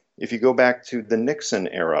that way. If you go back to the Nixon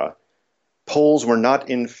era, polls were not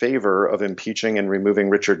in favor of impeaching and removing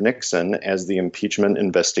Richard Nixon as the impeachment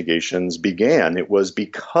investigations began. It was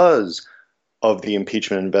because of the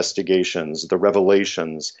impeachment investigations, the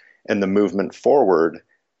revelations, and the movement forward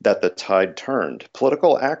that the tide turned.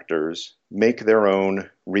 Political actors make their own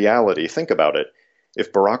reality. Think about it.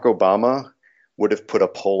 If Barack Obama would have put a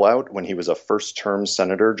poll out when he was a first-term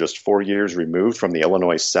senator just 4 years removed from the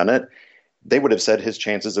Illinois Senate, they would have said his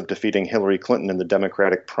chances of defeating Hillary Clinton in the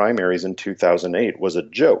Democratic primaries in 2008 was a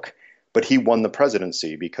joke. But he won the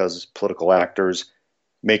presidency because political actors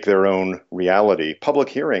make their own reality. Public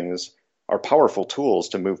hearings are powerful tools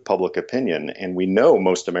to move public opinion, and we know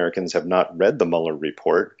most Americans have not read the Mueller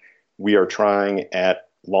report. We are trying at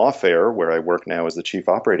Lawfare, where I work now as the chief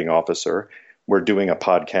operating officer, we're doing a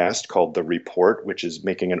podcast called The Report, which is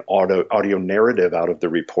making an audio narrative out of the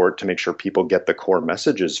report to make sure people get the core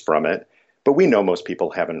messages from it. But we know most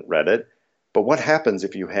people haven't read it. But what happens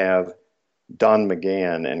if you have Don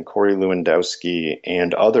McGahn and Corey Lewandowski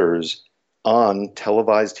and others on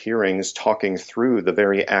televised hearings talking through the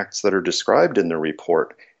very acts that are described in the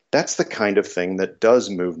report? That's the kind of thing that does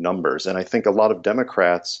move numbers. And I think a lot of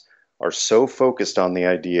Democrats are so focused on the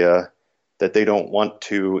idea that they don't want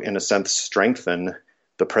to, in a sense, strengthen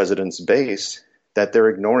the president's base, that they're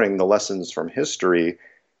ignoring the lessons from history,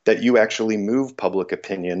 that you actually move public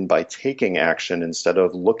opinion by taking action instead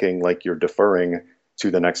of looking like you're deferring to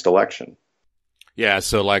the next election. Yeah,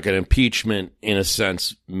 so like an impeachment, in a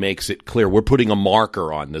sense, makes it clear we're putting a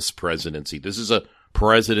marker on this presidency. This is a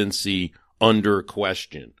presidency under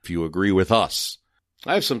question, if you agree with us.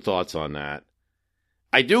 I have some thoughts on that.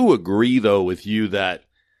 I do agree, though, with you that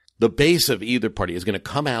the base of either party is going to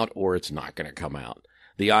come out or it's not going to come out.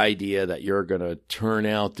 The idea that you're going to turn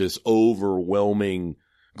out this overwhelming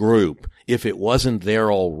group, if it wasn't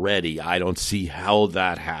there already, I don't see how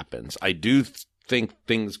that happens. I do think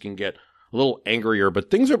things can get a little angrier,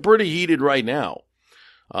 but things are pretty heated right now.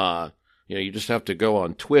 You just have to go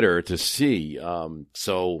on Twitter to see.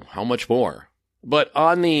 So how much more? But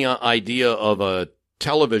on the idea of a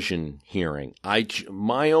television hearing,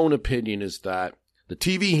 my own opinion is that the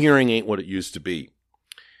TV hearing ain't what it used to be.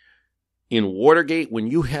 In Watergate, when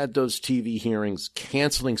you had those TV hearings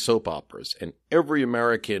canceling soap operas and every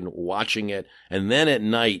American watching it, and then at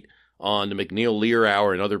night on the McNeil Lear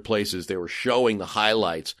Hour and other places, they were showing the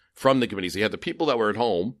highlights from the committees. You had the people that were at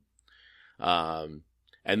home, and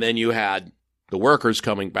then you had the workers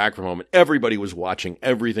coming back from home, and everybody was watching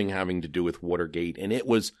everything having to do with Watergate, and it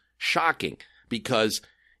was shocking because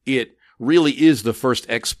it really is the first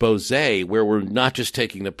expose where we're not just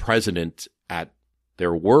taking the president at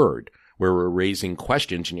their word, where we're raising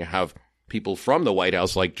questions, and you have people from the White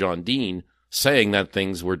House like John Dean saying that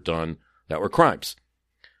things were done that were crimes.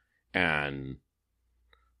 And,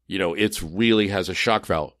 it's really has a shock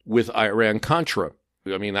value. With Iran-Contra,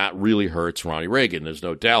 I mean, that really hurts Ronnie Reagan. There's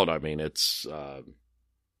no doubt. I mean, it's a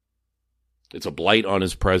blight on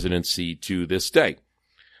his presidency to this day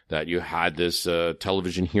that you had this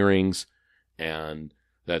television hearings and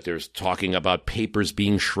that there's talking about papers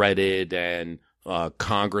being shredded and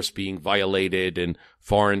Congress being violated and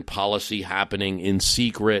foreign policy happening in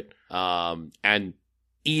secret, and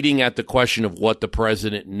eating at the question of what the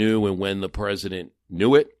president knew and when the president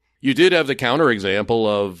knew it. You did have the counterexample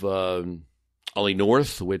of Ollie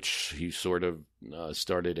North, which he sort of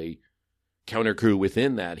started a counter coup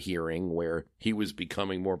within that hearing where he was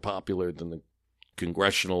becoming more popular than the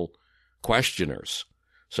congressional questioners.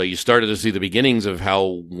 So you started to see the beginnings of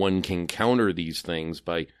how one can counter these things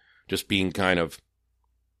by just being kind of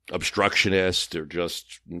obstructionist or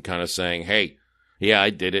just kind of saying, hey, yeah,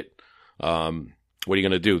 I did it. What are you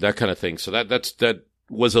going to do? That kind of thing. So that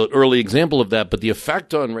was an early example of that, but the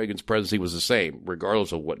effect on Reagan's presidency was the same,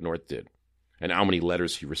 regardless of what North did and how many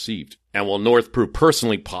letters he received. And while North proved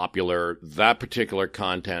personally popular, that particular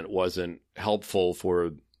content wasn't helpful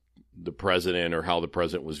for the president or how the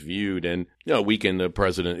president was viewed, and it weakened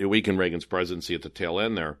Reagan's presidency at the tail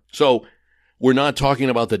end there. So we're not talking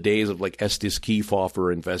about the days of like Estes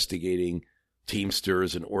Kefauver investigating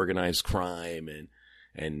Teamsters and organized crime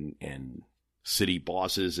and city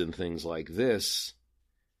bosses and things like this.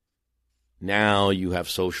 Now you have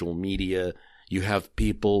social media. You have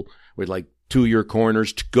people with like to your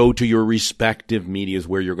corners to go to your respective medias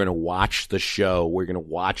where you're going to watch the show, where you're going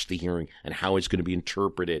to watch the hearing and how it's going to be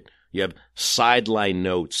interpreted. You have sideline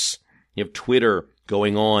notes. You have Twitter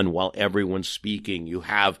going on while everyone's speaking. You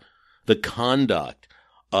have the conduct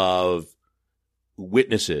of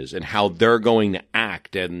witnesses and how they're going to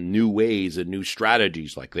act and new ways and new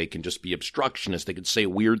strategies. Like they can just be obstructionists. They can say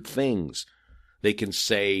weird things. They can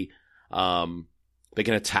say, they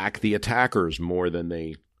can attack the attackers more than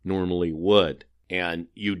they normally would. And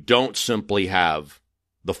you don't simply have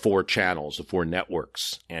the 4 channels, the 4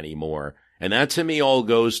 networks anymore. And that to me all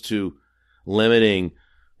goes to limiting,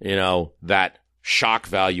 that shock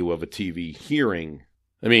value of a TV hearing.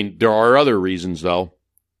 I mean, there are other reasons, though.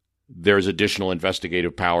 There's additional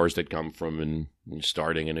investigative powers that come from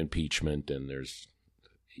starting an impeachment, and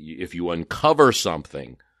if you uncover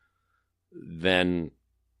something, then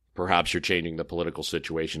perhaps you're changing the political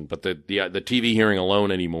situation. But the TV hearing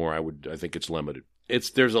alone anymore, I think it's limited.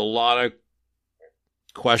 There's a lot of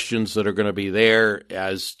questions that are going to be there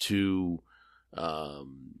as to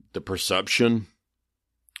the perception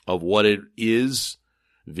of what it is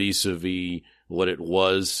vis-a-vis what it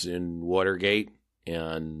was in Watergate.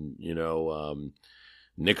 And,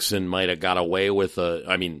 Nixon might have got away with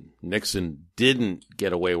Nixon didn't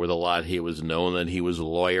get away with a lot. He was known that he was a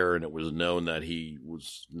lawyer, and it was known that he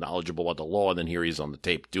was knowledgeable about the law, and then here he's on the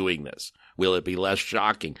tape doing this. Will it be less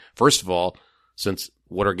shocking? First of all, since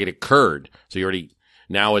Watergate occurred, so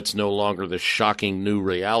now it's no longer the shocking new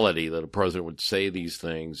reality that a president would say these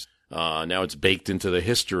things. Now it's baked into the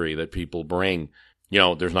history that people bring.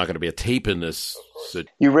 There's not going to be a tape in this.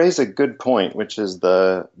 You raise a good point, which is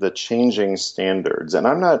the changing standards. And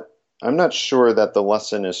I'm not sure that the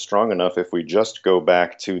lesson is strong enough if we just go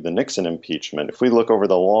back to the Nixon impeachment. If we look over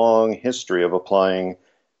the long history of applying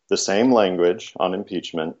the same language on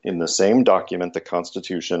impeachment in the same document, the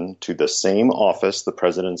Constitution, to the same office, the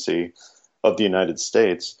presidency of the United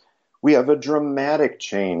States, we have a dramatic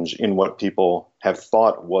change in what people have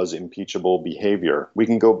thought was impeachable behavior. We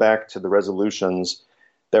can go back to the resolutions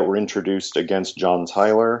that were introduced against John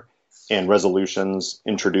Tyler and resolutions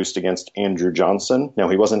introduced against Andrew Johnson. Now,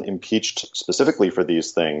 he wasn't impeached specifically for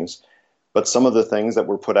these things, but some of the things that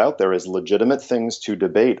were put out there as legitimate things to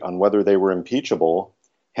debate on whether they were impeachable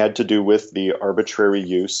had to do with the arbitrary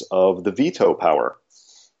use of the veto power.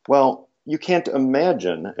 Well, you can't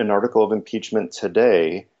imagine an article of impeachment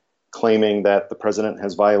today claiming that the president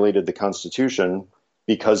has violated the Constitution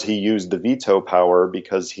because he used the veto power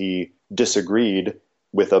because he disagreed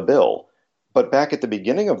with a bill. But back at the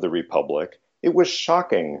beginning of the Republic, it was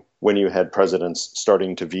shocking when you had presidents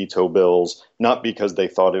starting to veto bills, not because they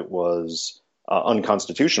thought it was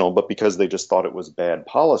unconstitutional, but because they just thought it was bad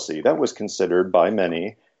policy. That was considered by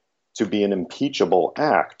many to be an impeachable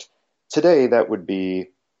act. Today, that would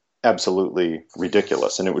be absolutely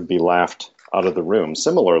ridiculous, and it would be laughed out of the room.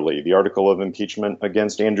 Similarly, the article of impeachment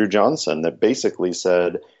against Andrew Johnson that basically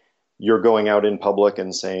said, you're going out in public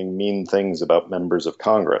and saying mean things about members of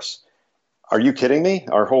Congress. Are you kidding me?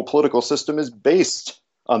 Our whole political system is based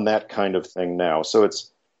on that kind of thing now. So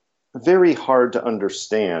it's very hard to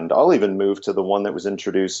understand. I'll even move to the one that was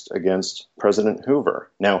introduced against President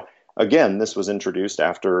Hoover. Now, again, this was introduced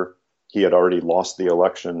after he had already lost the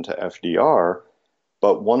election to FDR.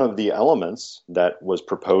 But one of the elements that was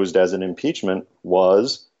proposed as an impeachment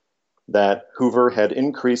was that Hoover had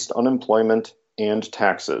increased unemployment and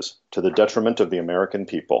taxes to the detriment of the American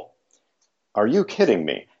people. Are you kidding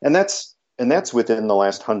me? And that's within the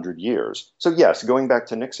last 100 years. So yes, going back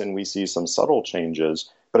to Nixon, we see some subtle changes,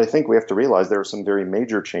 but I think we have to realize there are some very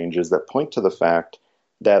major changes that point to the fact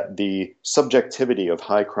that the subjectivity of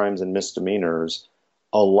high crimes and misdemeanors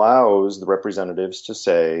allows the representatives to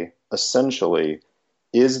say, essentially,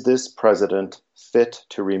 is this president fit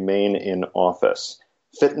to remain in office?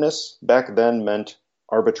 Fitness back then meant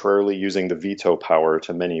arbitrarily using the veto power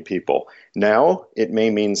to many people. Now it may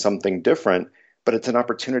mean something different, but it's an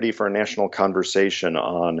opportunity for a national conversation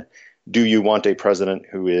on, do you want a president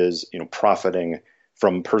who is, profiting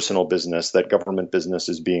from personal business that government business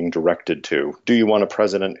is being directed to? Do you want a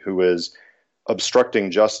president who is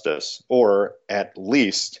obstructing justice, or at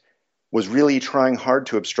least was really trying hard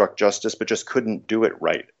to obstruct justice, but just couldn't do it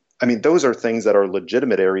right? I mean, those are things that are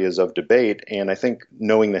legitimate areas of debate, and I think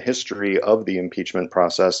knowing the history of the impeachment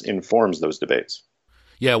process informs those debates.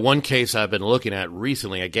 Yeah, one case I've been looking at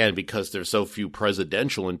recently, again, because there's so few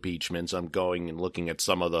presidential impeachments, I'm going and looking at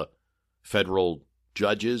some of the federal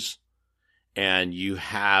judges, and you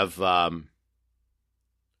have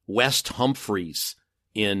West Humphreys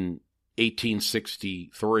in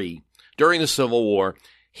 1863. During the Civil War,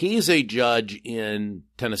 he's a judge in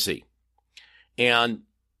Tennessee. And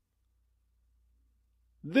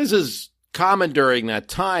this is common during that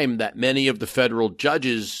time that many of the federal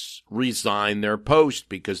judges resign their post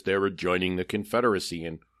because they were joining the Confederacy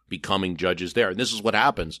and becoming judges there. And this is what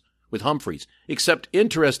happens with Humphreys. Except,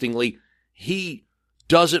 interestingly, he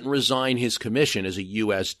doesn't resign his commission as a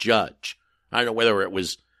U.S. judge. I don't know whether it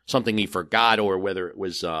was something he forgot or whether it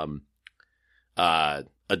was a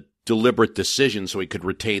deliberate decision so he could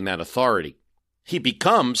retain that authority. He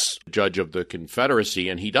becomes judge of the Confederacy,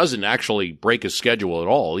 and he doesn't actually break his schedule at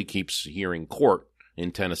all. He keeps hearing court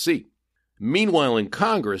in Tennessee. Meanwhile, in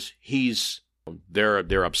Congress,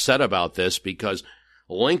 they're upset about this because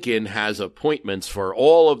Lincoln has appointments for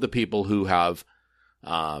all of the people who have,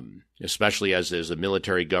 especially as there's a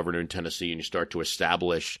military governor in Tennessee and you start to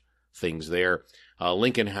establish things there.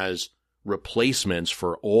 Lincoln has replacements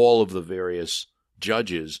for all of the various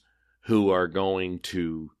judges who are going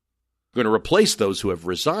to replace those who have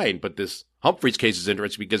resigned. But this Humphreys case is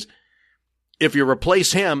interesting because if you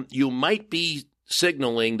replace him, you might be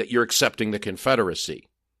signaling that you're accepting the Confederacy.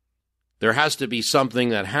 There has to be something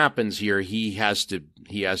that happens here. He has to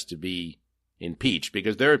be impeached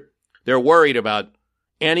because they're worried about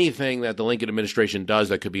anything that the Lincoln administration does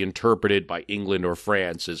that could be interpreted by England or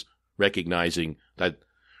France as recognizing that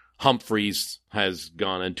Humphreys has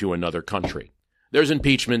gone into another country. There's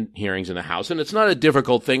impeachment hearings in the House, and it's not a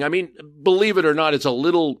difficult thing. I mean, believe it or not, it's a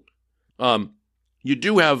little, you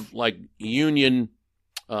do have like Union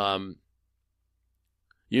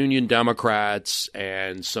Democrats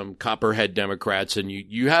and some Copperhead Democrats, and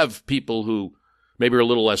you have people who maybe are a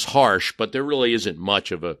little less harsh, but there really isn't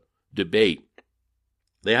much of a debate.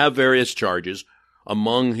 They have various charges.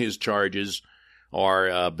 Among his charges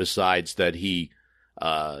are, besides that he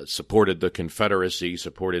supported the Confederacy,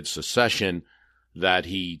 supported secession, that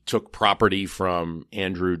he took property from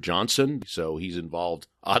Andrew Johnson. So he's involved,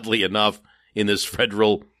 oddly enough, in this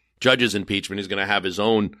federal judge's impeachment. He's going to have his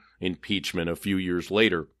own impeachment a few years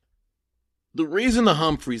later. The reason the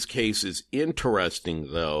Humphreys case is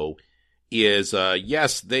interesting, though, is,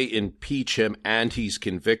 yes, they impeach him and he's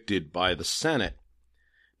convicted by the Senate.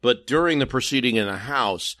 But during the proceeding in the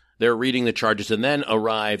House, they're reading the charges, and then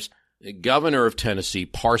arrives the governor of Tennessee,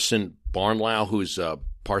 Parson Barlow, who's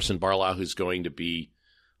going to be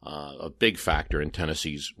a big factor in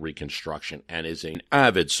Tennessee's Reconstruction and is an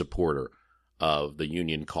avid supporter of the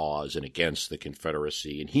Union cause and against the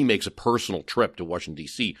Confederacy. And he makes a personal trip to Washington,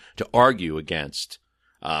 D.C. to argue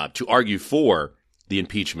for the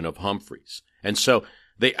impeachment of Humphreys. And so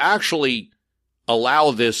they actually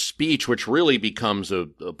allow this speech, which really becomes a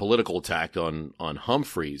political attack on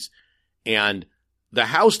Humphreys. And the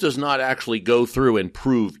House does not actually go through and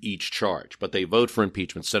prove each charge, but they vote for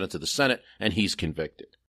impeachment, send it to the Senate, and he's convicted.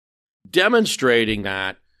 Demonstrating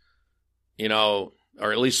that, or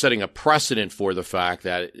at least setting a precedent for the fact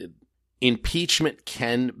that impeachment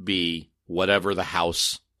can be whatever the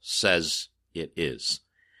House says it is.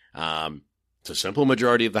 It's a simple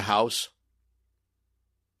majority of the House.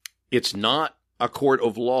 It's not a court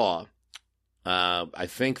of law. I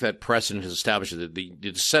think that precedent has established that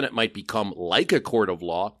the Senate might become like a court of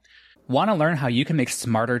law. Want to learn how you can make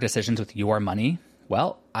smarter decisions with your money?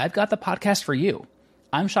 Well, I've got the podcast for you.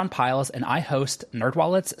 I'm Sean Piles, and I host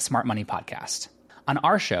NerdWallet's Smart Money Podcast. On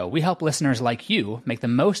our show, we help listeners like you make the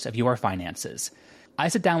most of your finances. I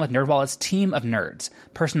sit down with NerdWallet's team of nerds,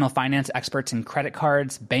 personal finance experts in credit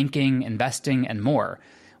cards, banking, investing, and more.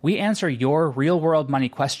 We answer your real-world money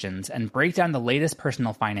questions and break down the latest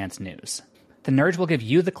personal finance news. The nerds will give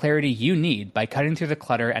you the clarity you need by cutting through the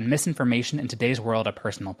clutter and misinformation in today's world of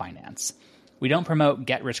personal finance. We don't promote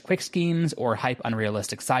get-rich-quick schemes or hype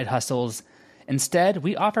unrealistic side hustles. Instead,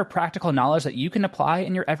 we offer practical knowledge that you can apply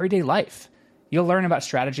in your everyday life. You'll learn about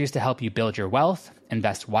strategies to help you build your wealth,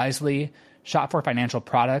 invest wisely, shop for financial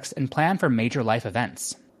products, and plan for major life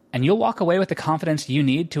events. And you'll walk away with the confidence you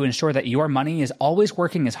need to ensure that your money is always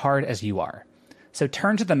working as hard as you are. So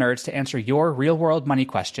turn to the nerds to answer your real-world money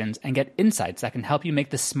questions and get insights that can help you make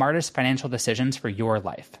the smartest financial decisions for your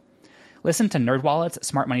life. Listen to NerdWallet's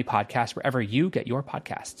Smart Money Podcast wherever you get your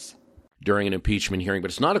podcasts. During an impeachment hearing,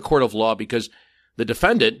 but it's not a court of law because the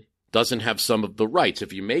defendant doesn't have some of the rights.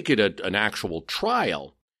 If you make it an actual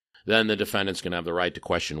trial, then the defendant's going to have the right to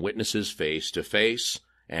question witnesses face to face.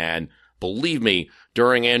 And believe me,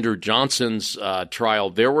 during Andrew Johnson's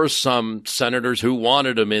trial, there were some senators who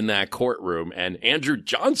wanted him in that courtroom, and Andrew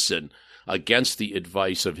Johnson, against the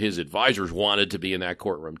advice of his advisors, wanted to be in that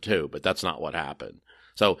courtroom too, but that's not what happened.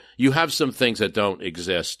 So you have some things that don't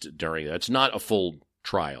exist during that. It's not a full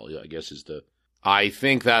trial, I guess is the... I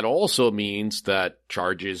think that also means that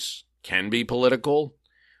charges can be political.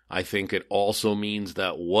 I think it also means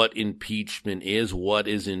that what impeachment is, what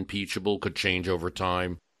is impeachable, could change over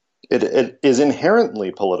time. It is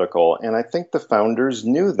inherently political, and I think the founders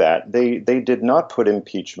knew that. They did not put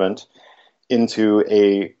impeachment into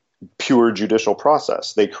a pure judicial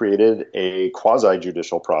process. They created a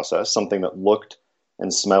quasi-judicial process, something that looked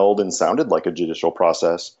and smelled and sounded like a judicial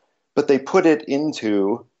process, but they put it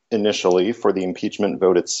into, initially, for the impeachment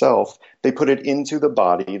vote itself, they put it into the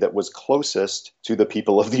body that was closest to the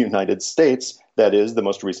people of the United States, that is, the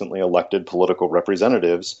most recently elected political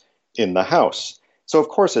representatives in the House. So, of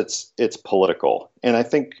course, it's political. And I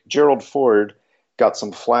think Gerald Ford got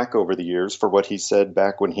some flack over the years for what he said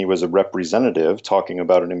back when he was a representative talking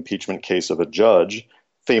about an impeachment case of a judge,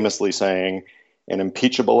 famously saying, an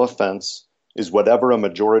impeachable offense is whatever a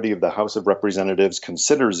majority of the House of Representatives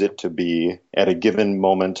considers it to be at a given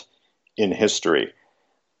moment in history.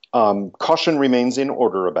 Caution remains in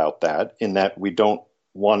order about that, in that we don't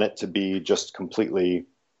want it to be just completely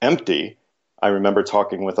empty. I remember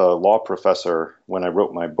talking with a law professor when I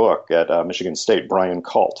wrote my book at Michigan State, Brian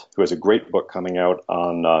Kalt, who has a great book coming out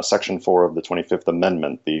on Section 4 of the 25th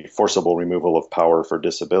Amendment, the forcible removal of power for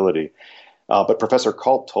disability. But Professor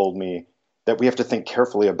Kalt told me, that we have to think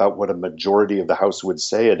carefully about what a majority of the House would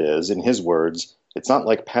say it is. In his words, it's not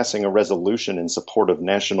like passing a resolution in support of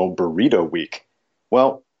National Burrito Week.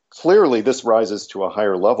 Well, clearly this rises to a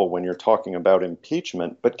higher level when you're talking about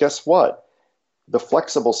impeachment, but guess what? The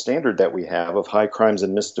flexible standard that we have of high crimes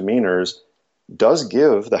and misdemeanors does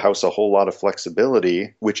give the House a whole lot of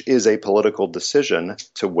flexibility, which is a political decision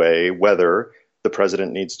to weigh whether the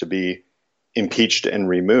president needs to be impeached and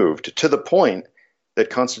removed, to the point that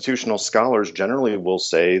constitutional scholars generally will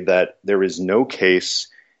say that there is no case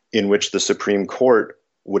in which the Supreme Court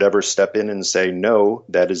would ever step in and say, no,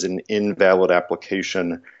 that is an invalid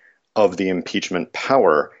application of the impeachment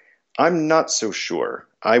power. I'm not so sure.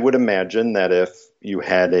 I would imagine that if you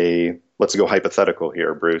had let's go hypothetical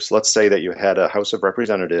here, Bruce. Let's say that you had a House of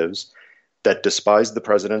Representatives that despised the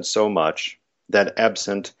president so much that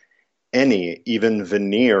absent any even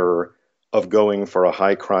veneer of going for a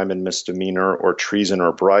high crime and misdemeanor or treason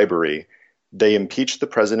or bribery, they impeached the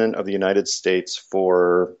president of the United States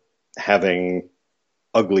for having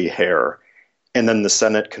ugly hair. And then the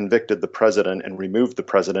Senate convicted the president and removed the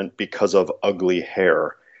president because of ugly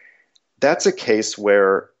hair. That's a case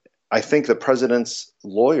where I think the president's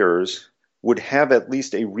lawyers would have at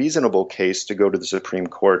least a reasonable case to go to the Supreme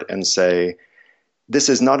Court and say, this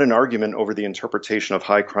is not an argument over the interpretation of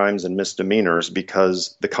high crimes and misdemeanors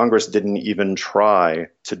because the Congress didn't even try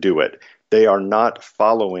to do it. They are not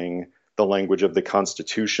following the language of the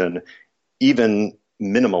Constitution, even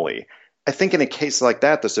minimally. I think in a case like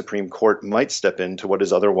that, the Supreme Court might step into what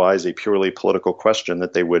is otherwise a purely political question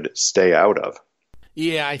that they would stay out of.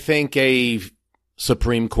 Yeah, I think a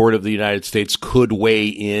Supreme Court of the United States could weigh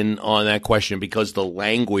in on that question because the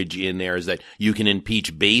language in there is that you can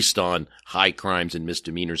impeach based on high crimes and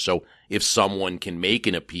misdemeanors. So if someone can make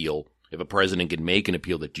an appeal, if a president can make an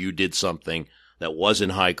appeal that you did something that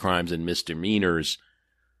wasn't high crimes and misdemeanors,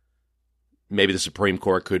 maybe the Supreme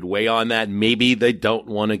Court could weigh on that. Maybe they don't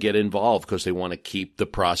want to get involved because they want to keep the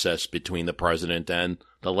process between the president and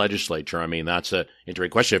the legislature. I mean, that's an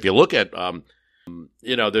interesting question. If you look at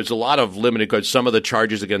there's a lot of limited because some of the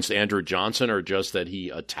charges against Andrew Johnson are just that he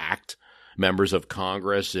attacked members of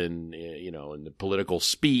Congress in the political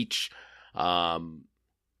speech.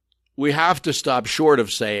 We have to stop short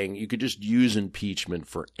of saying you could just use impeachment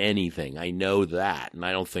for anything. I know that, and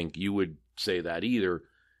I don't think you would say that either.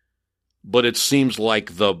 But it seems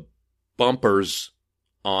like the bumpers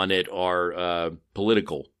on it are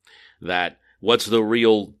political. That what's the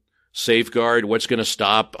real safeguard? What's going to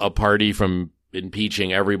stop a party from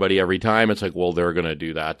impeaching everybody every time? It's like, well, they're going to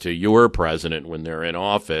do that to your president when they're in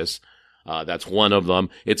office. That's one of them.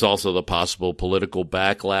 It's also the possible political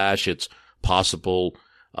backlash. It's possible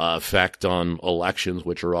effect on elections,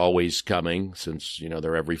 which are always coming since,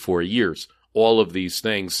 they're every 4 years. All of these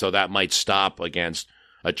things. So that might stop against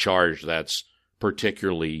a charge that's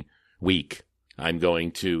particularly weak. I'm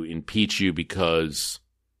going to impeach you because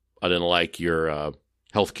I didn't like your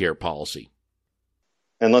healthcare policy.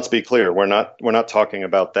 And let's be clear, we're not talking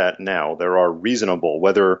about that now. There are reasonable,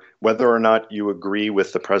 whether or not you agree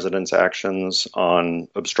with the president's actions on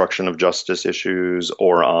obstruction of justice issues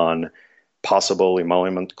or on possible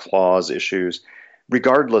emolument clause issues,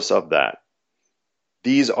 regardless of that,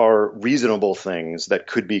 these are reasonable things that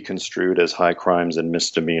could be construed as high crimes and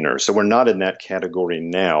misdemeanors. So we're not in that category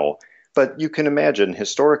now. But you can imagine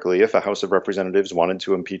historically if a House of Representatives wanted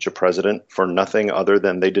to impeach a president for nothing other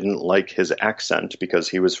than they didn't like his accent because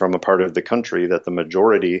he was from a part of the country that the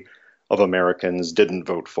majority of Americans didn't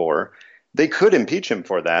vote for, they could impeach him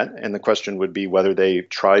for that. And the question would be whether they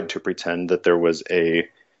tried to pretend that there was a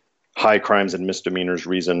high crimes and misdemeanors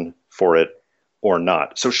reason for it or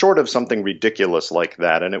not. So short of something ridiculous like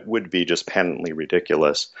that, and it would be just patently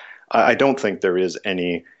ridiculous, I don't think there is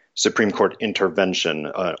any Supreme Court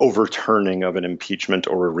intervention, overturning of an impeachment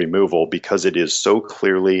or a removal, because it is so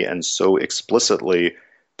clearly and so explicitly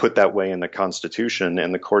put that way in the Constitution,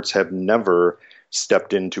 and the courts have never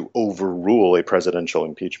stepped in to overrule a presidential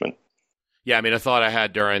impeachment. Yeah, I mean, a thought I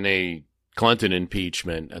had during the Clinton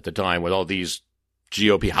impeachment at the time with all these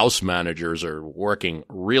GOP House managers are working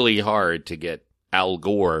really hard to get Al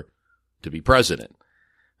Gore to be president.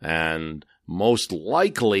 And most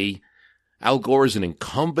likely, Al Gore as an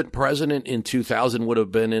incumbent president in 2000 would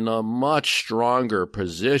have been in a much stronger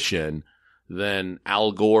position than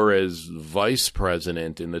Al Gore as vice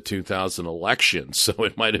president in the 2000 election. So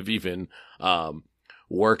it might have even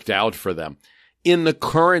worked out for them. In the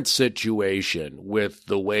current situation, with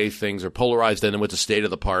the way things are polarized and with the state of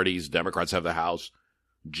the parties, Democrats have the House,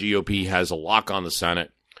 GOP has a lock on the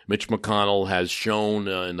Senate. Mitch McConnell has shown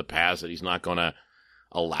in the past that he's not going to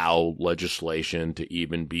allow legislation to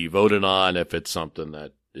even be voted on if it's something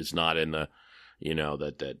that is not in the,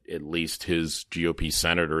 that at least his GOP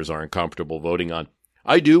senators aren't comfortable voting on.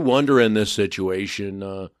 I do wonder in this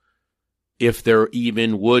situation if there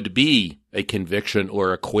even would be a conviction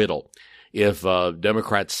or acquittal if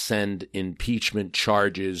Democrats send impeachment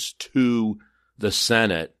charges to the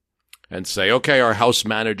Senate and say, okay, our House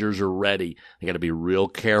managers are ready. They got to be real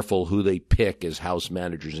careful who they pick as House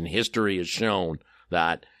managers. And history has shown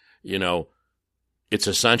that, it's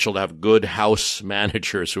essential to have good House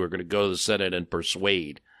managers who are going to go to the Senate and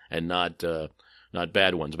persuade, and not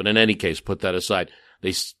bad ones. But in any case, put that aside.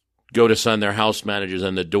 They go to send their House managers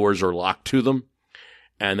and the doors are locked to them,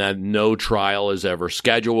 and then no trial is ever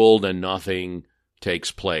scheduled and nothing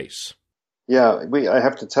takes place. Yeah, I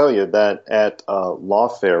have to tell you that at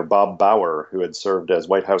Lawfare, Bob Bauer, who had served as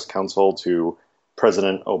White House counsel to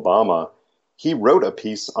President Obama, he wrote a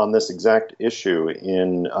piece on this exact issue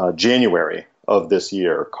in January of this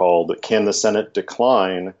year called "Can the Senate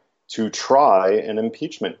Decline to Try an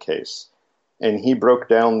Impeachment Case?" And he broke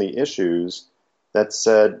down the issues that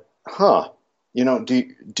said,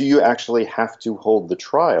 do you actually have to hold the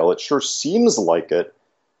trial? It sure seems like it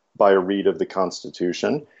by a read of the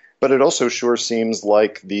Constitution, but it also sure seems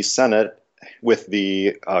like the Senate, with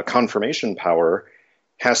the confirmation power,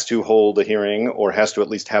 has to hold a hearing or has to at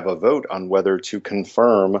least have a vote on whether to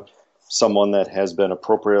confirm someone that has been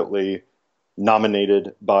appropriately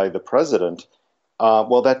nominated by the president.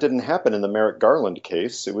 Well, that didn't happen in the Merrick Garland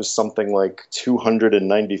case. It was something like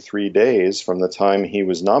 293 days from the time he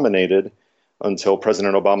was nominated until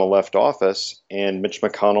President Obama left office. And Mitch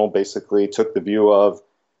McConnell basically took the view of,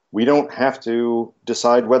 we don't have to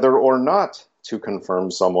decide whether or not to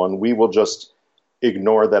confirm someone. We will just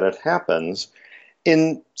ignore that it happens.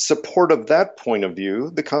 In support of that point of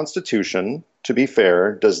view, the Constitution, to be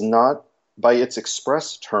fair, does not, by its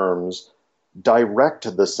express terms,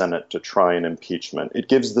 direct the Senate to try an impeachment. It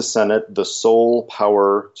gives the Senate the sole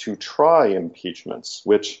power to try impeachments,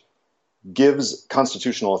 which gives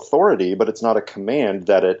constitutional authority, but it's not a command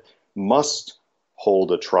that it must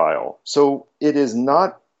hold a trial. So it is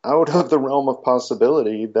not out of the realm of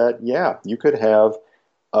possibility that, you could have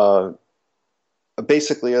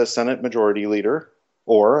basically a Senate majority leader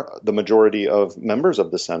or the majority of members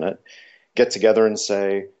of the Senate get together and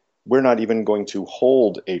say, we're not even going to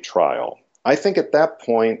hold a trial. I think at that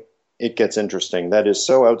point, it gets interesting. That is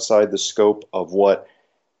so outside the scope of what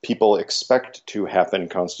people expect to happen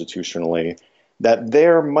constitutionally that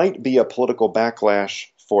there might be a political backlash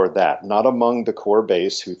for that, not among the core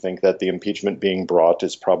base who think that the impeachment being brought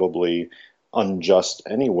is probably unjust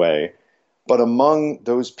anyway, but among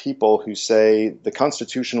those people who say the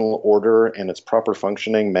constitutional order and its proper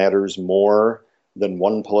functioning matters more than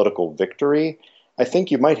one political victory. I think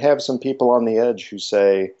you might have some people on the edge who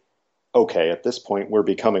say, okay, at this point, we're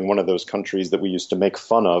becoming one of those countries that we used to make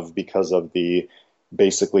fun of because of the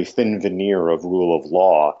basically thin veneer of rule of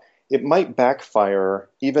law. It might backfire,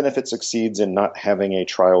 even if it succeeds in not having a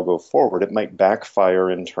trial go forward, it might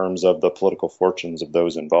backfire in terms of the political fortunes of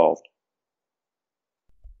those involved.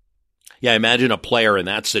 Yeah, imagine a player in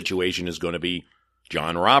that situation is going to be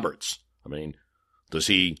John Roberts. I mean, does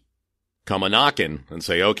he come a-knocking and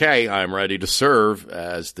say, okay, I'm ready to serve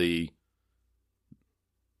as the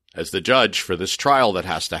judge for this trial that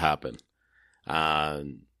has to happen?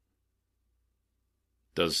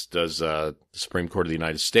 Does the Supreme Court of the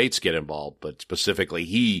United States get involved? But specifically,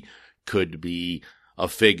 he could be a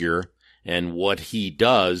figure, and what he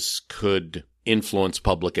does could influence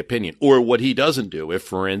public opinion, or what he doesn't do. If,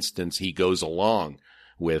 for instance, he goes along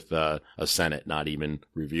with a Senate not even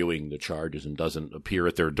reviewing the charges and doesn't appear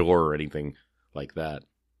at their door or anything like that.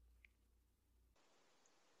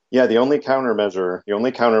 Yeah, the only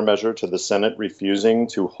countermeasure to the Senate refusing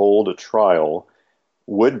to hold a trial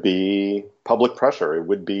would be public pressure. It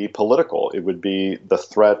would be political. It would be the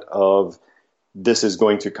threat of, this is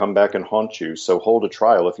going to come back and haunt you, so hold a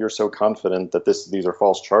trial. If you're so confident that these are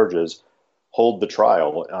false charges, hold the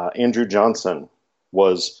trial. Andrew Johnson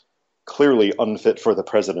was clearly unfit for the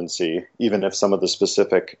presidency, even if some of the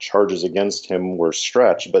specific charges against him were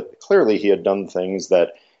stretched. But clearly he had done things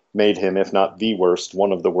that made him, if not the worst,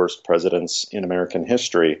 one of the worst presidents in American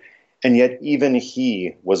history. And yet even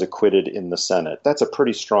he was acquitted in the Senate. That's a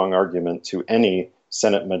pretty strong argument to any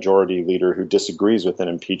Senate majority leader who disagrees with an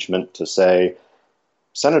impeachment to say,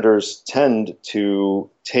 senators tend to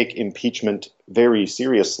take impeachment very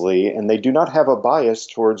seriously, and they do not have a bias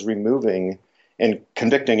towards removing and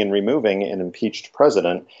convicting and removing an impeached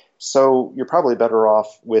president. So you're probably better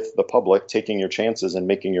off with the public taking your chances and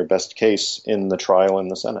making your best case in the trial in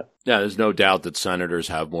the Senate. Yeah, there's no doubt that senators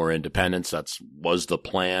have more independence. That was the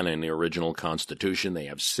plan in the original Constitution. They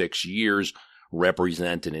have 6 years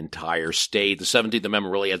represent an entire state. The 17th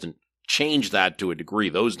Amendment really hasn't changed that to a degree.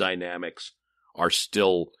 Those dynamics are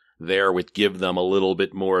still there, which give them a little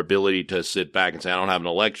bit more ability to sit back and say, I don't have an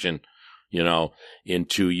election, in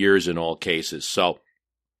 2 years in all cases. So,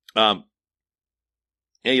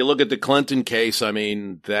 you look at the Clinton case, I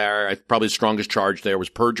mean, probably the strongest charge there was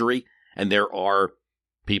perjury. And there are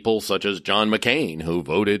people such as John McCain who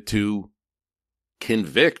voted to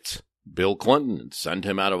convict Bill Clinton and send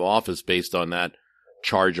him out of office based on that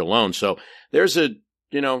charge alone. So there's a,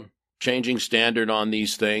 changing standard on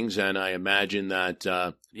these things. And I imagine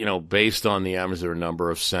that, based on the number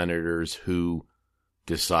of senators who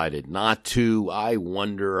decided not to, I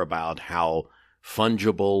wonder about how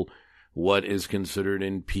fungible what is considered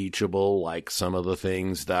impeachable, like some of the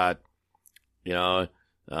things that,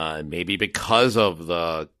 maybe because of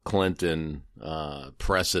the Clinton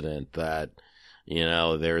precedent that,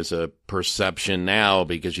 there's a perception now,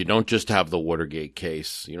 because you don't just have the Watergate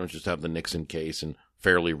case, you don't just have the Nixon case in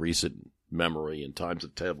fairly recent memory in times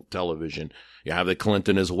of television. You have the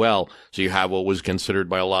Clinton as well. So you have what was considered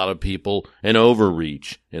by a lot of people an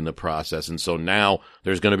overreach in the process. And so now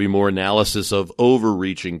there's going to be more analysis of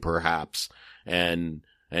overreaching perhaps and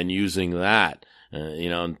using that,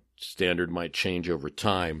 standard might change over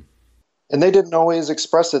time. And they didn't always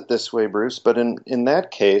express it this way, Bruce, but in that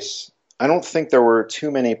case, I don't think there were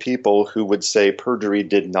too many people who would say perjury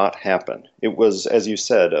did not happen. It was, as you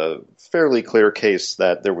said, a fairly clear case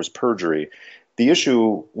that there was perjury. The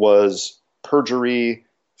issue was perjury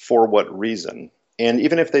for what reason? And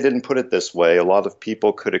even if they didn't put it this way, a lot of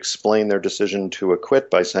people could explain their decision to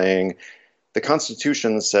acquit by saying the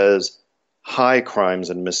Constitution says high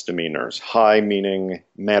crimes and misdemeanors, high meaning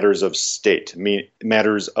matters of state,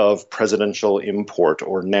 matters of presidential import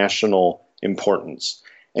or national importance.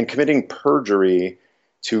 And committing perjury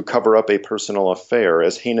to cover up a personal affair,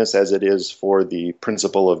 as heinous as it is for the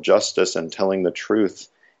principle of justice and telling the truth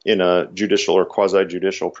in a judicial or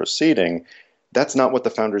quasi-judicial proceeding, that's not what the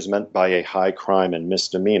founders meant by a high crime and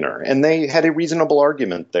misdemeanor. And they had a reasonable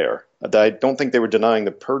argument there. I don't think they were denying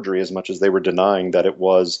the perjury as much as they were denying that it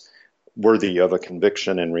was worthy of a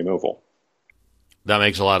conviction and removal. That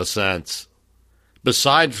makes a lot of sense.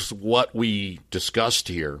 Besides what we discussed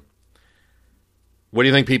here, what do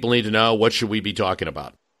you think people need to know? What should we be talking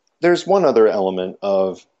about? There's one other element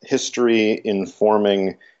of history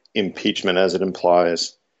informing impeachment as it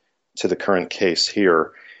implies to the current case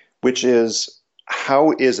here, which is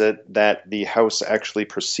how is it that the House actually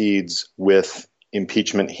proceeds with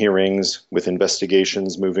impeachment hearings, with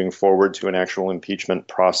investigations moving forward to an actual impeachment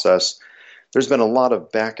process? There's been a lot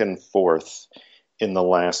of back and forth in the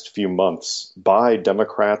last few months by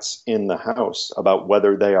Democrats in the House about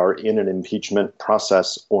whether they are in an impeachment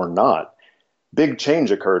process or not. Big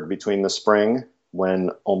change occurred between the spring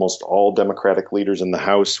when almost all Democratic leaders in the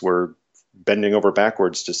House were bending over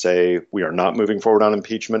backwards to say, we are not moving forward on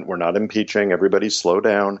impeachment, we're not impeaching, everybody slow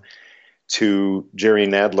down, to Jerry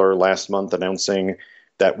Nadler last month announcing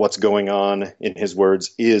that what's going on, in his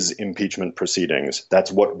words, is impeachment proceedings.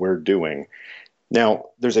 That's what we're doing. Now,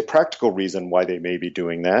 there's a practical reason why they may be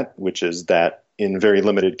doing that, which is that in very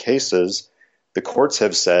limited cases, the courts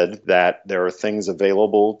have said that there are things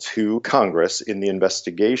available to Congress in the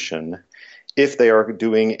investigation if they are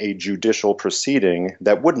doing a judicial proceeding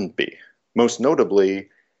that wouldn't be. Most notably,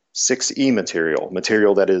 6E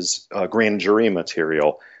material that is grand jury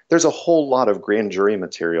material. There's a whole lot of grand jury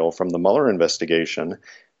material from the Mueller investigation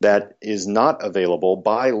that is not available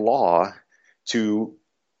by law to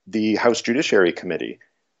the House Judiciary Committee.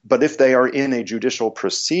 But if they are in a judicial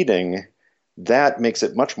proceeding, that makes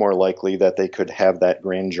it much more likely that they could have that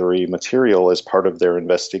grand jury material as part of their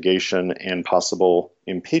investigation and possible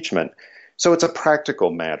impeachment. So it's a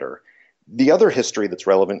practical matter. The other history that's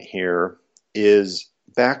relevant here is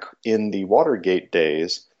back in the Watergate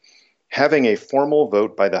days, having a formal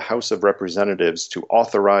vote by the House of Representatives to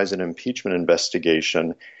authorize an impeachment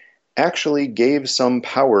investigation actually gave some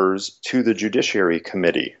powers to the Judiciary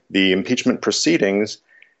Committee. The impeachment proceedings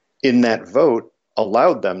in that vote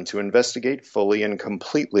allowed them to investigate fully and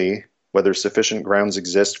completely whether sufficient grounds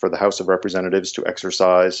exist for the House of Representatives to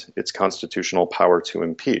exercise its constitutional power to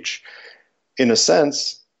impeach. In a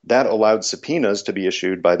sense, that allowed subpoenas to be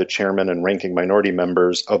issued by the chairman and ranking minority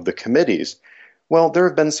members of the committees. Well, there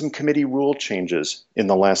have been some committee rule changes in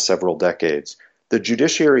the last several decades. The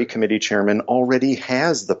Judiciary Committee chairman already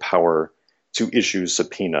has the power to issue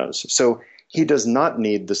subpoenas. So he does not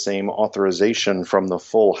need the same authorization from the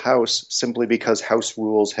full House simply because House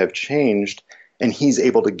rules have changed, and he's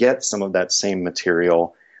able to get some of that same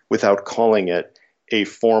material without calling it a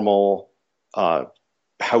formal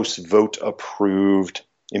House vote approved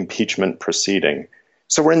impeachment proceeding.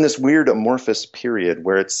 So we're in this weird amorphous period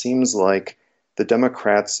where it seems like the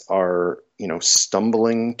Democrats are,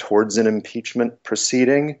 stumbling towards an impeachment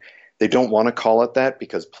proceeding. They don't want to call it that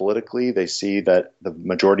because politically they see that the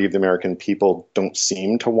majority of the American people don't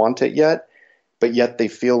seem to want it yet, but yet they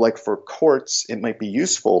feel like for courts it might be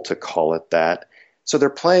useful to call it that. So they're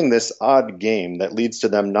playing this odd game that leads to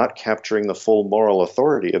them not capturing the full moral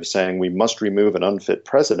authority of saying we must remove an unfit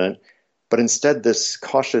president, but instead this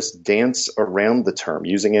cautious dance around the term,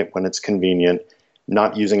 using it when it's convenient,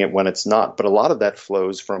 not using it when it's not. But a lot of that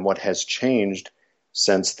flows from what has changed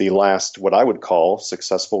since the last, what I would call,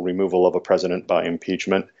 successful removal of a president by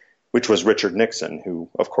impeachment, which was Richard Nixon, who,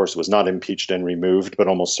 of course, was not impeached and removed, but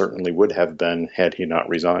almost certainly would have been had he not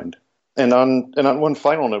resigned. And on one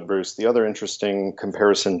final note, Bruce, the other interesting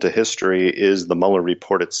comparison to history is the Mueller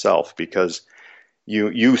report itself, because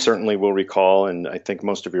you certainly will recall, and I think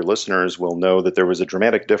most of your listeners will know, that there was a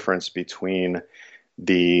dramatic difference between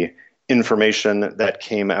the information that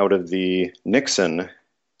came out of the Nixon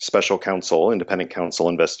special counsel, independent counsel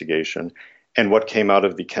investigation, and what came out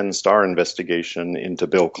of the Ken Starr investigation into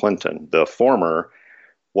Bill Clinton. The former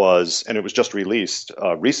was, and it was just released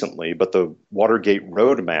recently, but the Watergate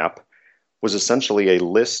Roadmap was essentially a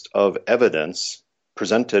list of evidence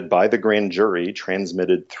presented by the grand jury,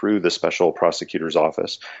 transmitted through the special prosecutor's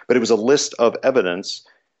office. But it was a list of evidence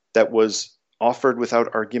that was offered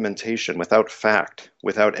without argumentation, without fact,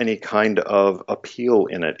 without any kind of appeal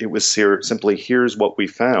in it. It was simply, here's what we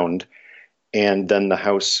found, and then the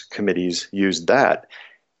House committees used that.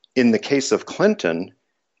 In the case of Clinton,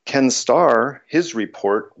 Ken Starr, his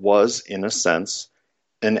report was, in a sense,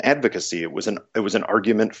 an advocacy. It was an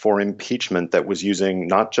argument for impeachment that was using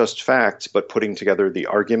not just facts, but putting together the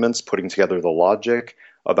arguments, putting together the logic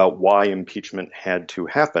about why impeachment had to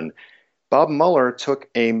happen. Bob Mueller took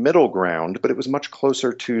a middle ground, but it was much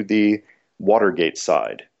closer to the Watergate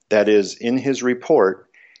side. That is, in his report,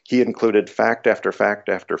 he included fact after fact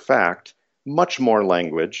after fact, much more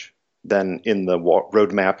language than in the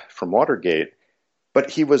roadmap from Watergate,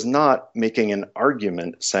 but he was not making an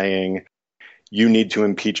argument saying, you need to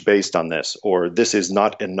impeach based on this, or this is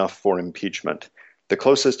not enough for impeachment. The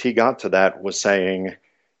closest he got to that was saying,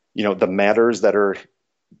 the matters that are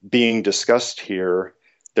being discussed here,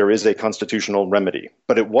 there is a constitutional remedy.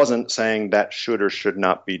 But it wasn't saying that should or should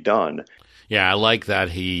not be done. Yeah, I like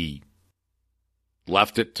that he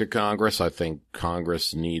left it to Congress. I think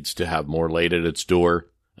Congress needs to have more laid at its door,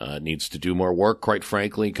 needs to do more work, quite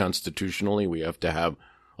frankly, constitutionally. We have to have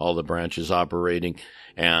all the branches operating,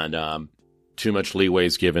 and too much leeway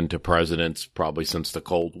is given to presidents, probably since the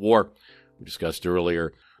Cold War, we discussed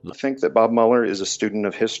earlier. I think that Bob Mueller is a student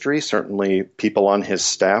of history. Certainly people on his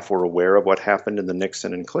staff were aware of what happened in the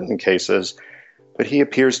Nixon and Clinton cases, but he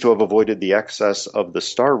appears to have avoided the excess of the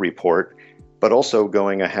Starr report, but also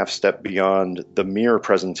going a half step beyond the mere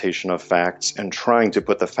presentation of facts and trying to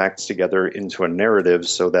put the facts together into a narrative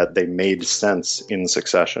so that they made sense in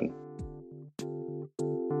succession.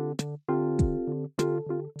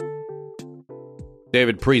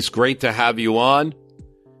 David Priess, great to have you on.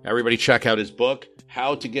 Everybody check out his book,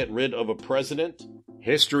 How to Get Rid of a President,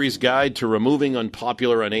 History's Guide to Removing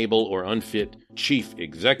Unpopular, Unable, or Unfit Chief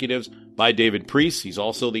Executives by David Priess. He's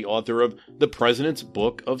also the author of The President's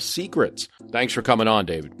Book of Secrets. Thanks for coming on,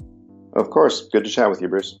 David. Of course. Good to chat with you,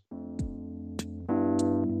 Bruce.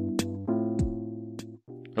 And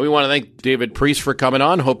we want to thank David Priess for coming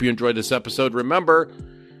on. Hope you enjoyed this episode. Remember,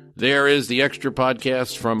 there is the extra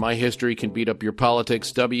podcast from My History Can Beat Up Your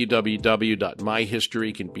Politics,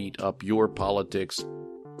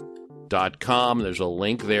 www.myhistorycanbeatupyourpolitics.com. There's a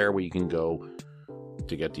link there where you can go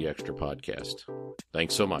to get the extra podcast.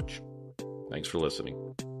 Thanks so much. Thanks for listening.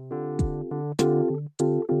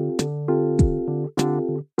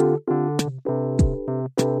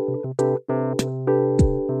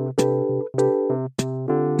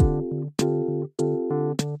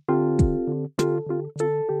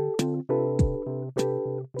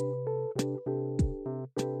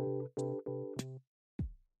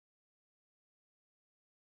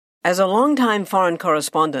 As a longtime foreign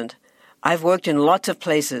correspondent, I've worked in lots of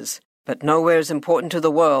places, but nowhere as important to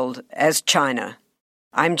the world as China.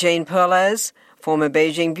 I'm Jane Perlez, former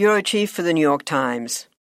Beijing bureau chief for the New York Times.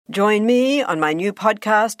 Join me on my new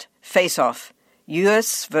podcast, Face Off,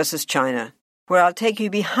 U.S. versus China, where I'll take you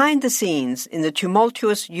behind the scenes in the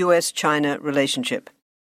tumultuous U.S.-China relationship.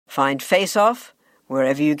 Find Face Off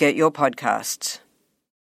wherever you get your podcasts.